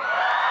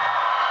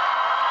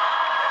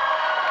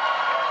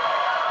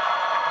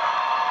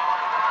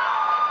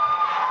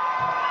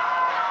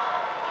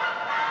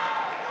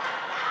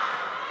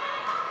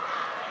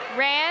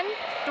 Ran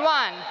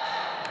Duan.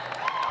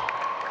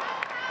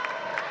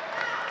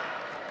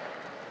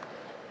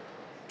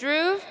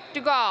 Dhruv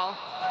Dugal.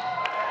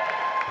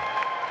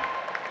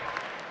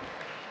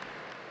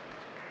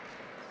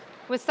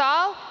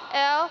 Wisal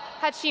El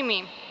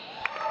Hachimi.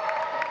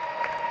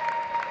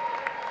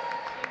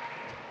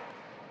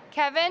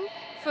 Kevin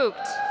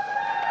Fucht.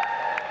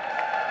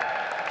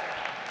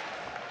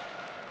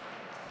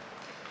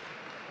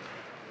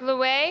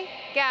 Luei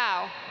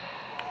Gao.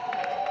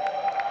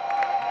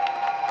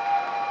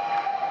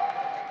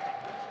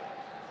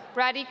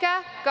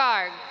 Radhika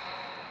Garg.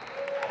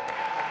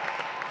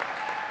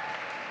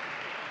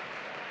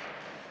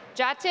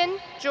 Jatin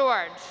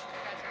George.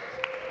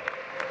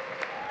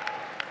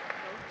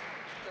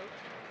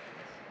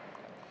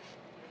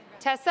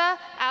 Tessa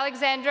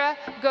Alexandra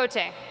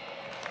Gote.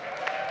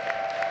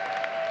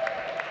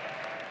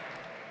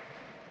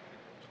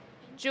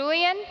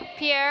 Julian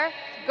Pierre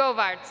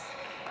Govarts.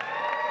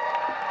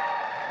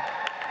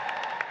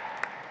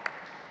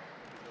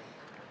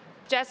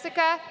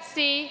 Jessica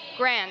C.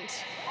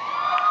 Grant.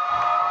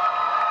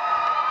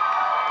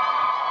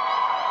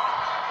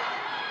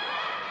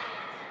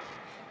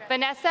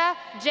 Vanessa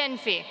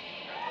Genfi.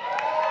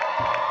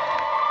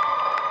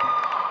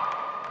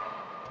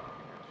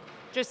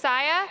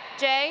 Josiah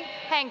J.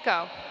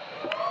 Hanko.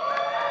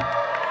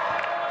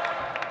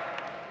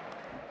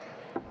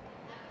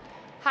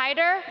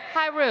 Haider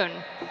Haroon.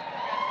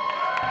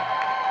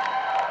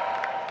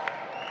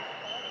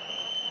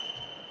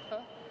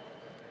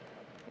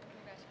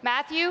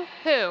 Matthew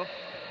Hu.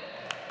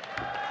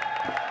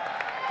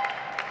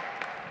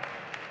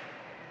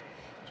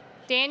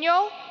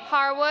 Daniel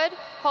Harwood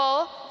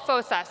Hull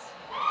Fosas.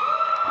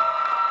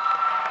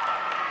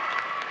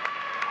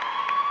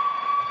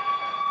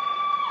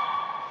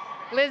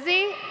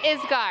 Lizzie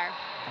Isgar.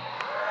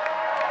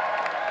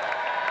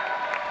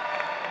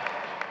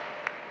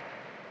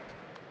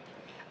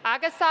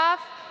 Agasaf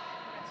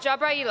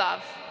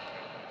Jabrailov.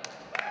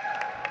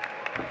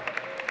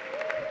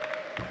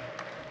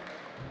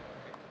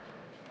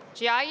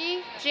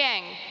 Jiayi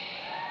Jiang.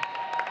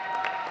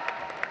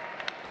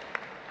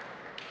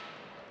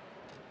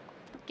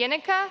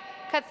 Ginika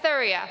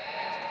Kathuria.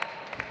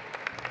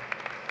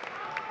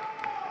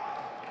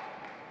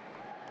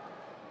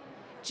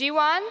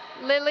 Jiwan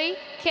Lily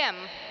Kim.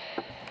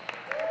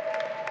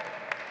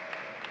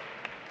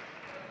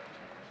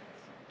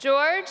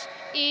 George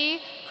E.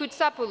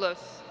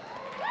 Kutsapoulos.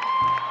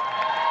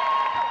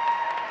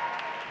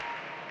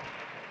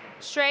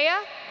 Shreya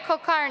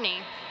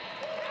Kulkarni.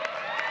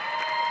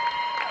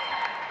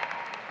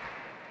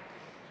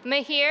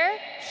 Mahir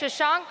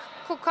Shashank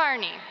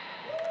Kulkarni.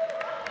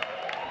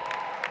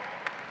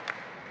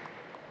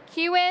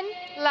 Kiwin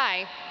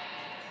Lai.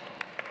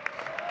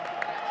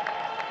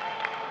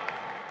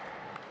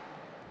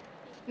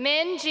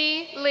 Min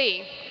Ji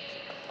Lee.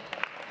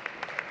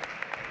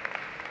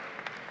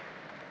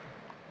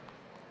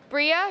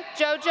 Bria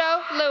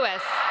Jojo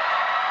Lewis.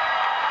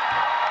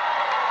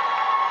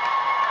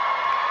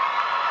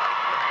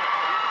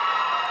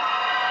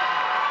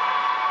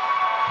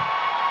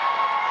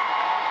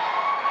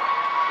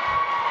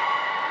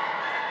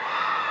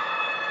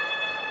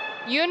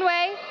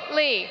 Yunwei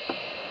Lee.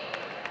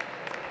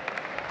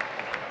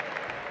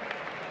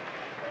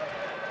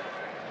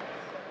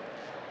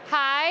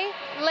 Hai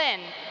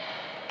Lin.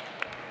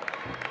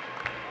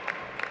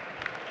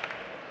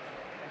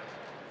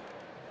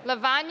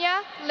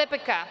 Lavanya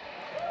Lipica.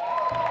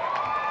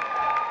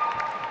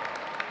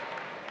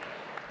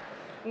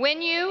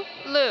 Winyu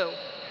Liu.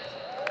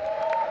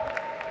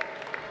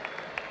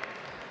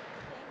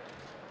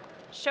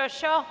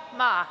 Shosho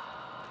Ma.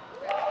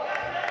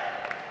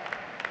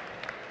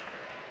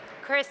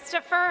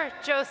 Christopher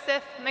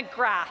Joseph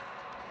McGrath.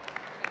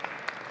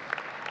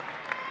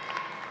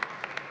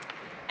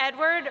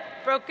 Edward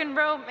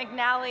Brokenbrough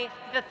McNally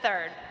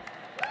III.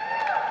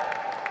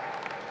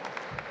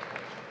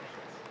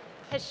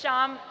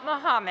 Hisham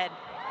Mohammed.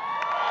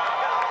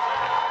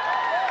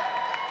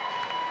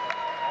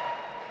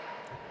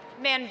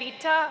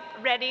 Manvita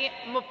Reddy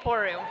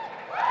Muporu.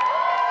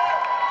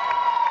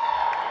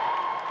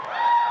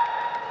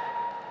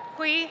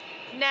 Hui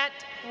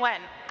Net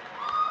Wen.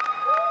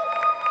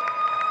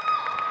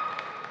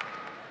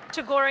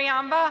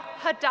 Chagoriamba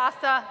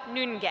Hadassah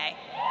Nunge.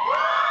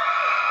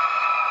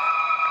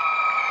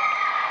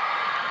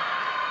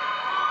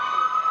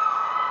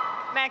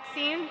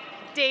 Maxine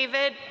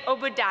David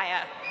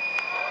Obadiah.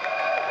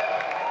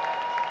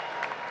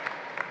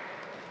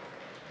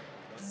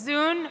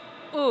 Zun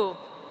U.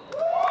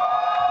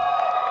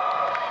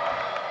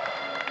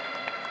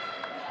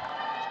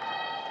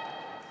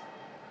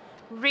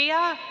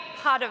 Ria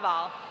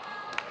Hadaval.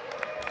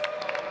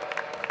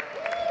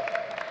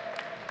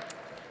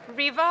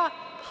 Riva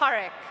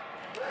Parekh.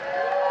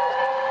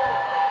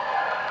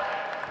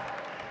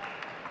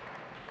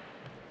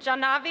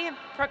 Janavi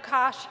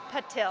Prakash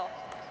Patil.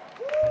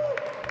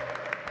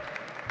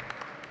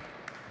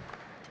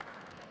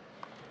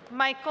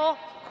 Michael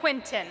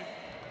Quinton.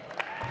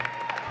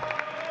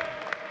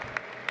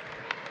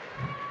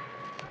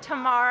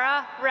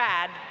 Tamara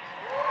Rad.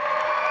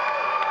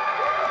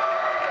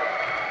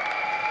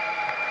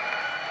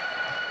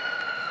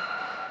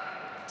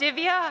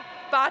 Divya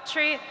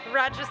Batri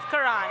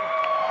Rajaskaran.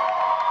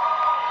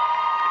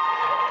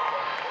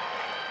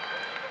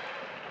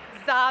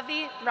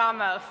 Zavi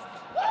Ramos.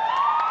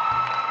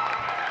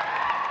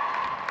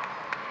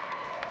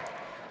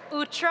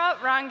 Utra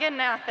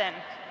Ranganathan.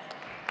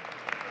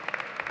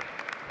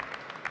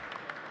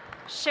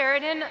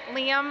 Sheridan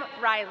Liam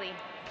Riley.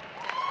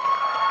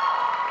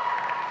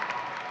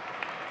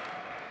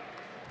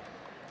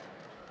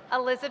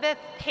 Elizabeth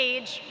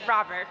Paige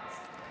Roberts.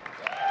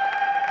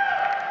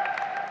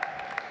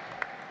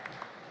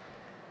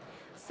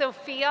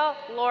 Sophia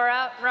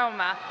Laura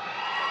Roma.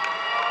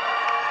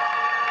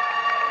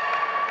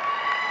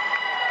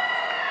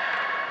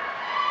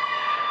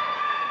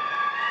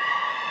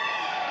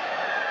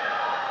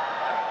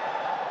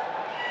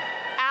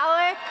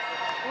 Alec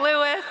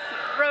Lewis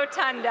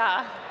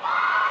Rotunda.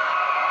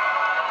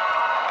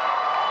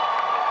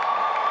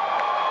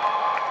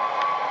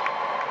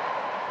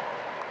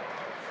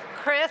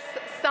 Chris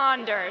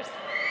Saunders.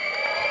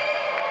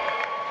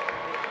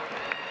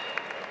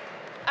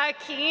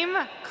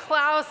 Akeem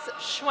Klaus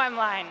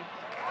Schwemlein.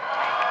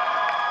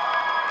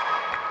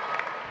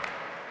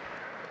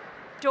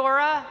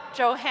 Dora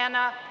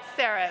Johanna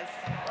Saras.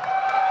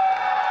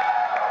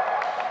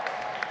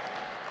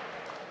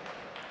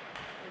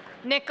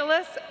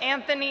 Nicholas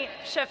Anthony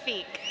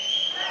Shafiq.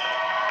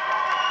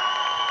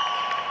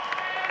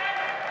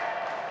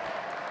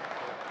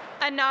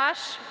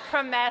 Anash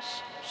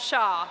Pramesh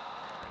Shah.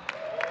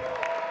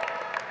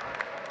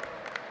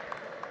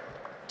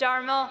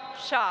 Dharmal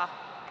Shah.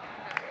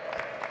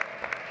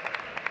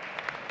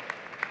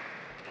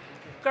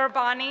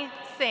 Gurbani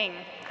Singh.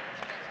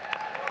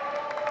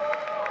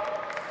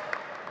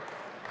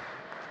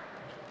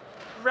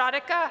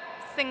 Radhika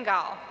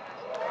Singhal.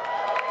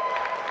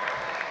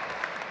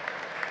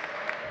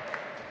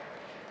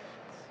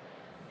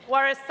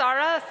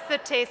 Warasara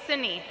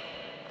Satesini.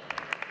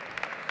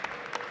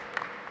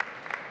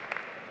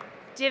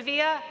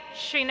 Divya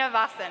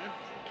Srinivasan.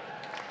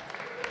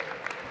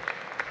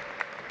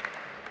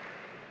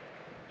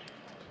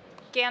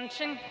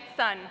 Ganshin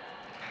Sun.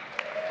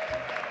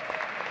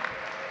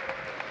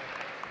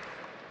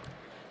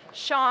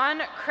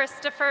 Sean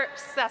Christopher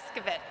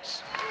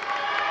Seskovich.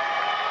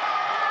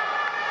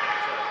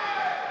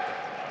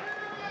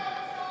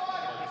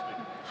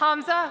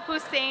 Hamza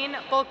Hussein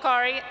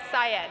Bulkari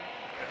Syed.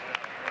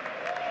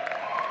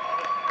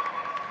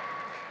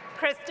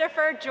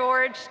 Christopher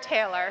George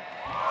Taylor.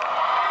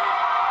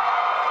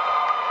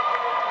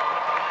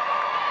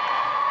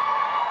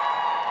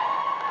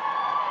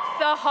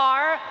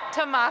 Sahar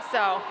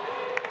Tomaso.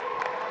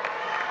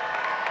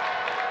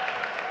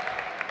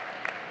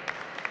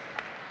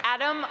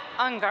 Adam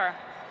Unger.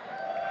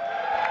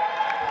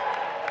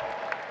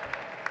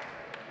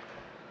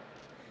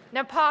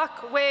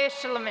 Napak We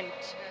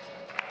Shalamint.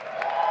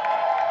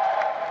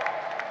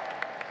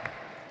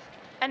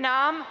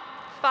 Anam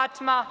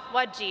Fatma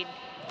Wajid.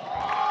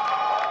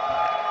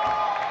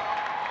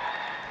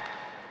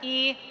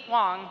 E.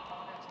 Wong.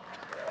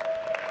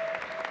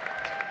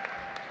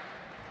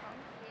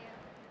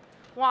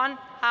 Wan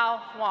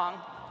Hao Wong.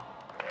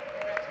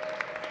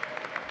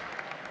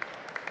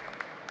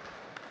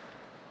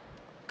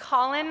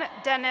 Colin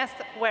Dennis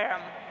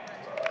Wareham.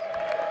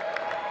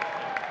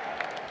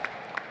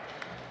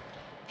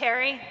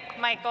 Perry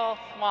Michael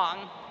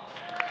Wong.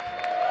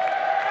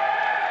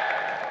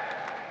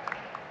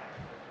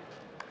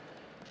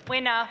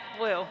 Wina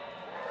Wu.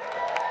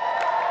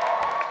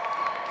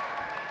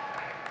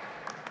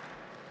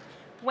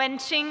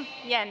 Wenqing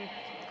Yen.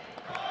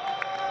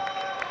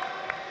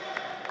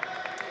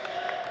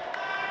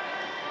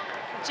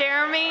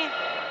 Jeremy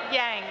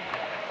Yang.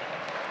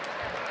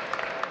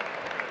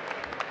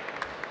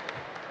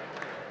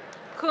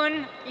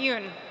 Kun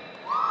Yoon.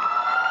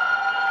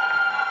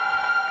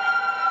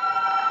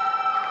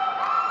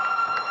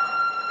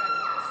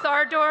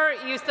 Sardor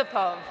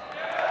Yusupov.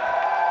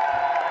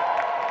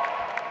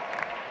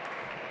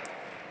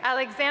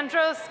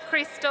 Alexandros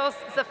Christos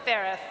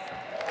Zaferis.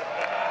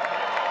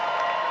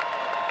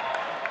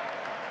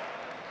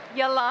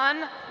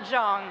 Yalan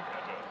Zhang.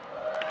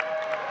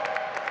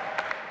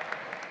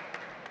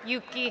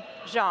 Yuki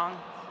Zhang.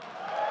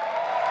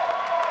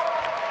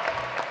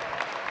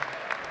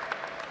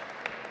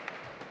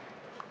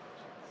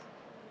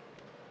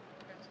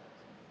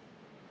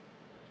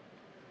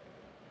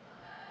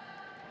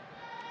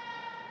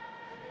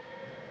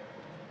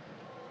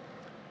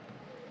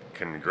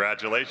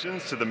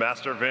 Congratulations to the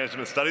Master of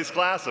Management Studies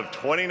class of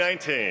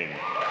 2019.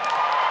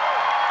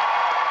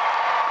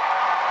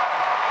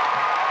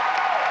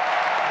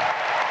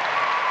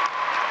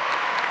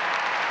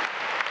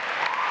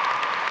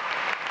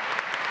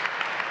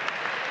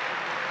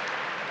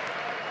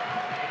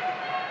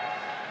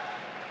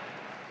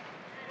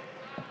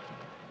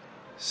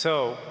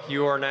 So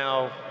you are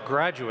now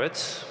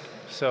graduates,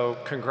 so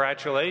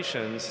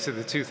congratulations to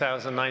the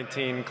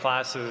 2019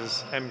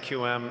 classes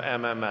MQM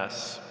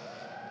MMS.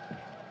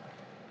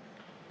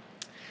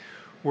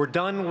 We're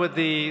done with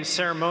the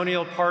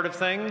ceremonial part of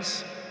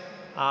things,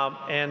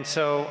 and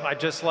so I'd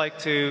just like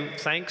to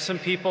thank some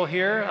people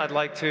here. I'd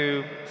like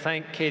to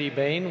thank Katie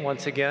Bain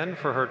once again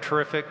for her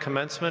terrific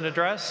commencement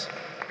address.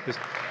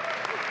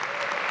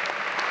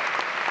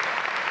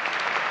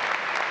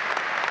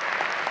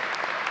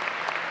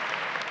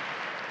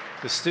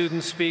 The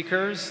student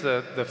speakers,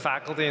 the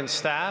faculty and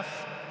staff,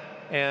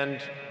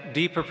 and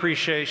deep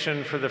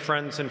appreciation for the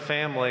friends and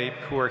family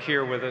who are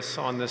here with us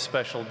on this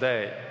special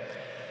day.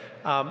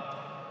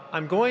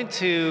 I'm going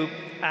to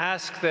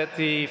ask that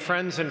the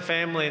friends and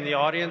family in the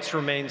audience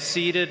remain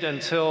seated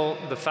until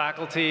the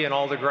faculty and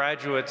all the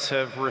graduates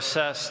have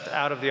recessed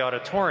out of the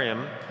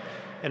auditorium.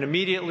 And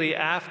immediately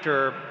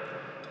after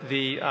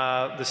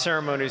the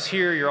ceremonies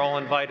here, you're all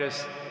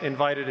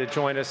invited to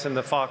join us in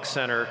the Fox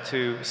Center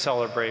to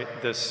celebrate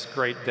this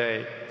great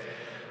day.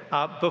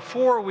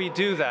 Before we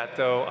do that,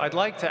 though, I'd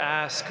like to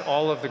ask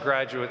all of the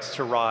graduates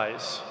to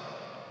rise.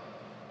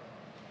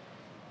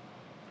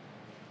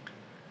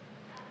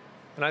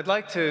 And I'd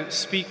like to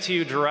speak to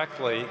you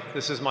directly.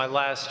 This is my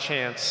last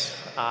chance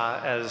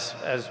as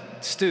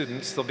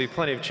students. There'll be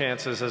plenty of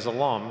chances as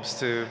alums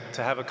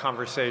to have a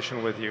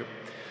conversation with you.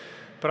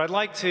 But I'd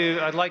like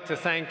to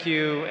thank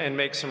you and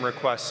make some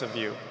requests of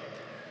you.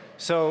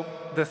 So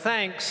the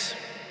thanks,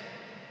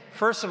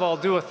 first of all,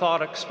 do a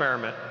thought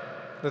experiment.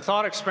 The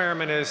thought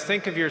experiment is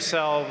think of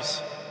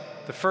yourselves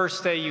the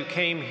first day you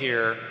came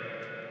here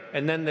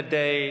and then the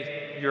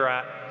day you're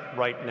at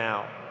right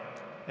now.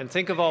 And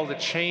think of all the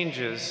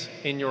changes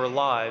in your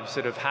lives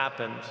that have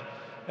happened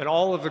and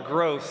all of the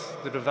growth,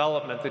 the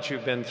development that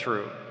you've been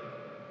through.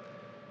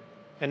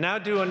 And now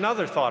do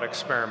another thought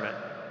experiment,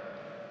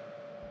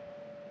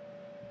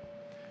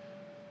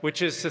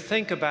 which is to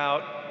think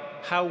about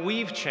how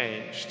we've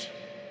changed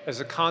as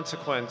a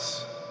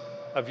consequence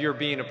of your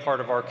being a part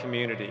of our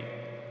community.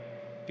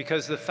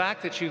 Because the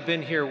fact that you've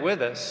been here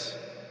with us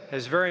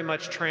has very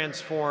much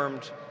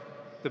transformed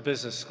the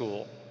business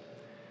school.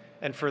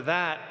 And for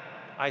that,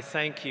 I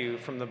thank you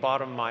from the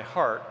bottom of my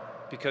heart,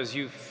 because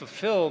you've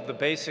fulfilled the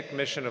basic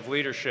mission of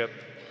leadership,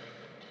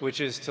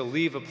 which is to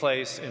leave a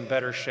place in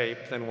better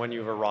shape than when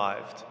you've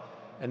arrived.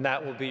 And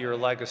that will be your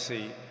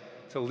legacy,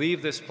 to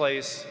leave this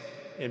place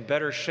in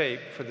better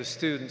shape for the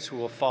students who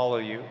will follow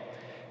you.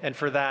 And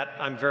for that,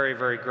 I'm very,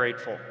 very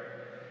grateful.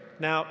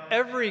 Now,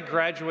 every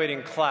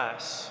graduating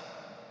class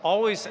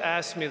always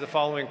asks me the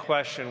following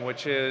question,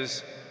 which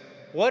is,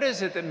 what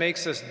is it that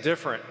makes us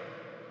different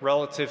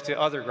relative to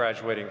other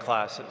graduating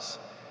classes?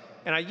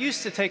 And I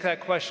used to take that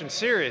question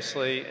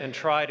seriously and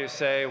try to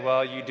say,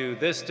 well, you do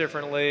this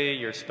differently,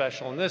 you're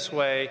special in this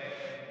way.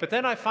 But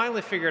then I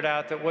finally figured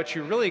out that what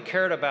you really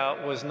cared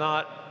about was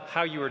not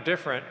how you were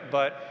different,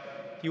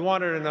 but you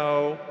wanted to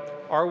know,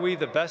 are we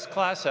the best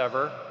class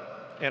ever,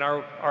 and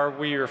are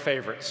we your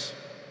favorites?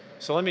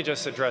 So let me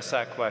just address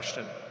that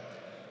question.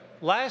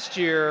 Last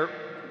year,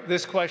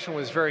 this question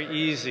was very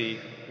easy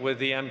with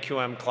the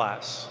MQM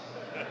class.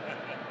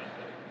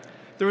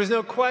 There was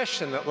no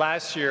question that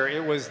last year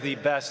it was the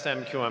best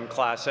MQM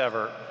class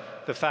ever.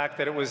 The fact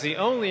that it was the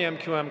only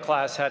MQM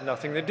class had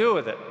nothing to do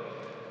with it.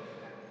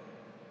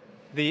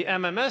 The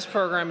MMS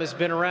program has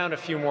been around a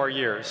few more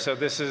years, so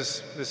this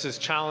is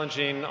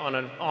challenging on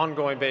an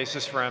ongoing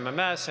basis for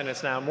MMS, and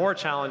it's now more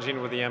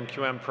challenging with the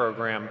MQM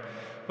program.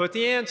 But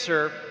the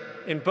answer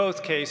in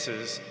both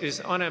cases is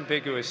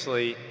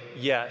unambiguously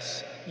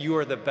yes, you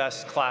are the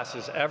best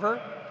classes ever,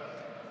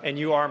 and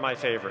you are my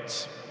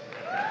favorites.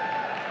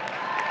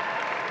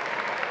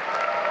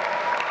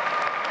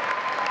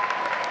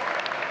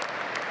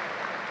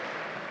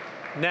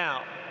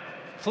 Now,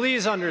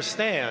 please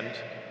understand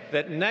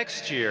that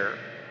next year,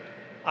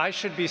 I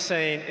should be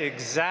saying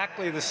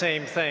exactly the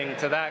same thing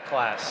to that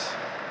class.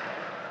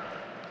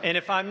 And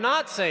if I'm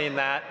not saying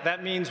that,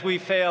 that means we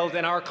failed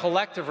in our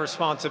collective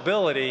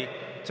responsibility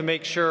to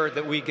make sure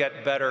that we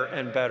get better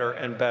and better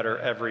and better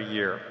every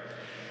year.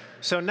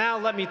 So now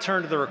let me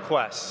turn to the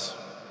requests.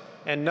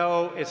 And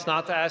no, it's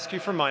not to ask you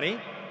for money.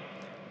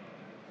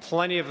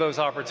 Plenty of those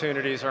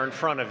opportunities are in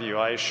front of you,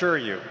 I assure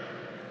you.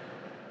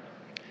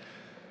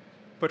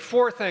 But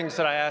 4 things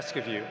that I ask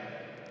of you.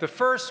 The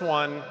first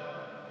one,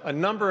 a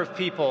number of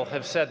people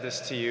have said this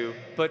to you,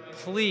 but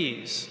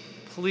please,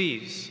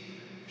 please,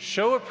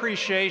 show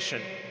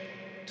appreciation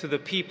to the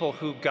people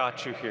who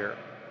got you here.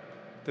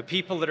 The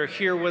people that are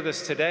here with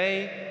us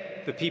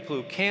today, the people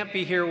who can't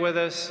be here with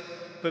us,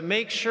 but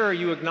make sure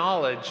you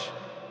acknowledge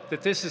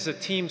that this is a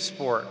team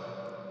sport.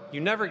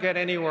 You never get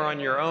anywhere on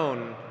your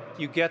own.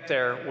 You get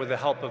there with the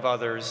help of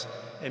others,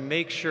 and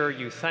make sure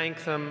you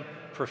thank them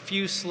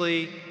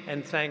profusely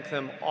and thank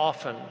them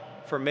often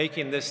for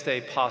making this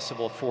day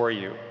possible for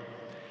you.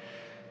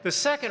 The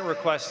second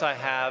request I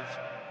have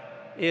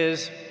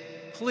is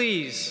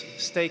please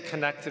stay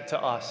connected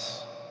to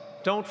us.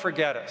 Don't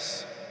forget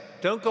us.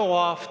 Don't go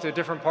off to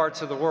different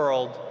parts of the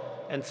world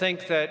and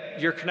think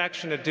that your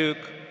connection to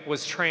Duke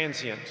was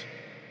transient,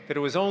 that it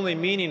was only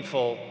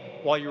meaningful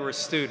while you were a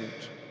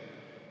student.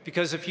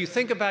 Because if you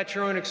think about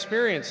your own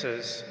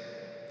experiences,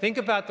 think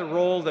about the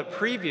role that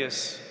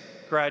previous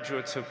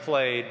graduates have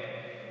played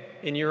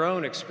in your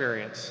own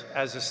experience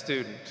as a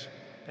student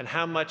and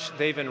how much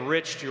they've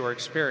enriched your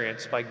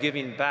experience by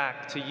giving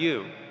back to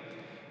you.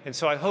 And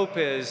so I hope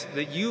is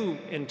that you,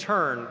 in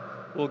turn,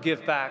 will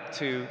give back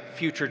to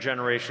future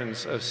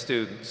generations of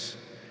students.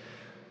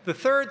 The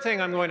third thing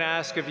I'm going to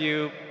ask of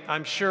you,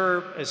 I'm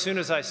sure as soon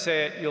as I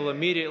say it, you'll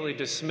immediately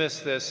dismiss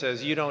this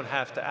as you don't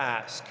have to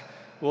ask.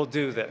 We'll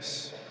do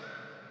this.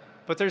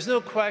 But there's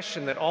no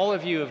question that all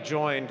of you have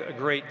joined a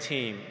great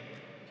team.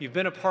 You've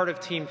been a part of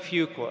Team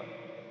Fuqua.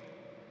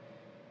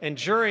 And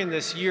during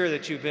this year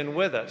that you've been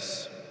with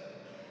us,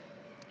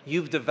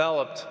 you've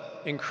developed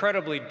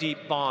incredibly deep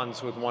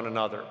bonds with one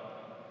another.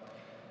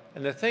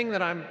 And the thing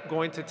that I'm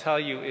going to tell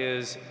you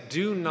is,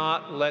 do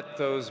not let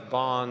those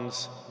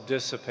bonds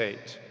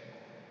dissipate.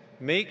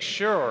 Make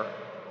sure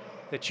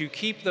that you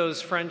keep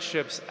those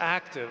friendships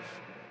active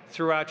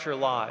throughout your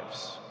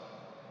lives.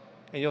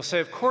 And you'll say,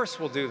 of course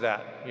we'll do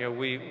that. You know,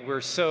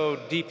 we're so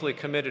deeply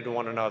committed to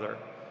one another.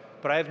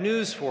 But I have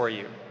news for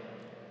you.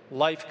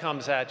 Life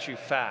comes at you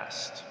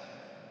fast.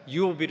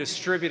 You will be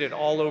distributed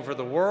all over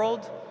the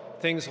world.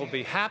 Things will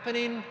be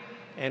happening.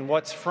 And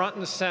what's front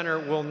and center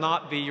will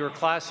not be your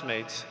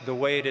classmates the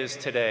way it is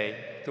today,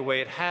 the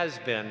way it has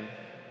been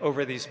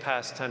over these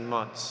past 10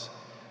 months.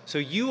 So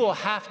you will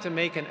have to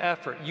make an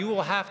effort. You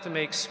will have to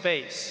make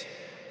space.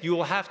 You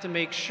will have to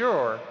make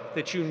sure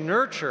that you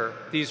nurture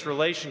these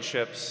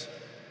relationships,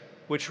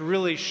 which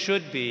really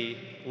should be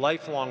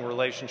lifelong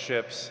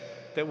relationships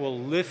that will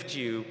lift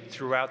you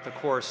throughout the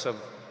course of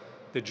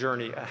the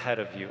journey ahead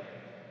of you.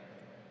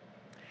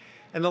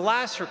 And the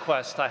last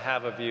request I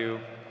have of you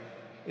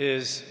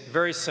is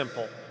very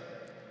simple,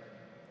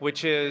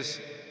 which is,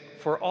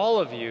 for all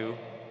of you,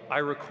 I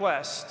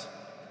request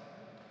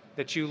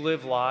that you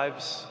live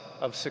lives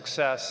of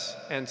success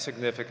and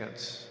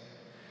significance,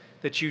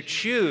 that you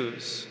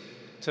choose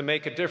to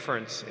make a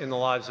difference in the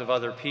lives of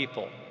other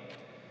people.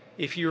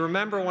 If you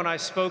remember when I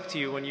spoke to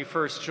you when you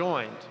first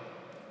joined,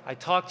 I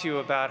talked to you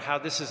about how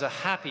this is a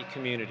happy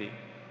community.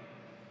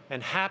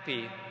 And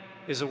happy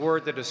is a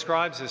word that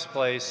describes this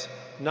place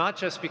not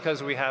just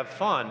because we have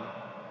fun,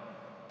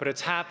 but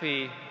it's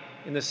happy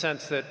in the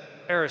sense that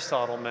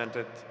Aristotle meant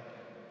it,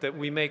 that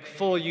we make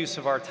full use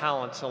of our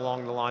talents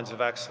along the lines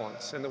of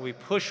excellence, and that we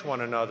push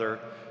one another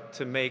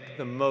to make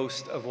the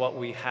most of what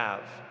we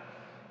have.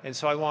 And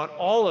so I want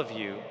all of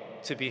you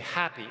to be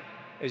happy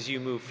as you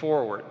move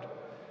forward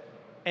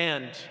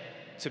and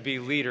to be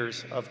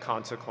leaders of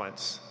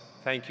consequence.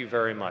 Thank you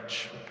very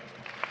much.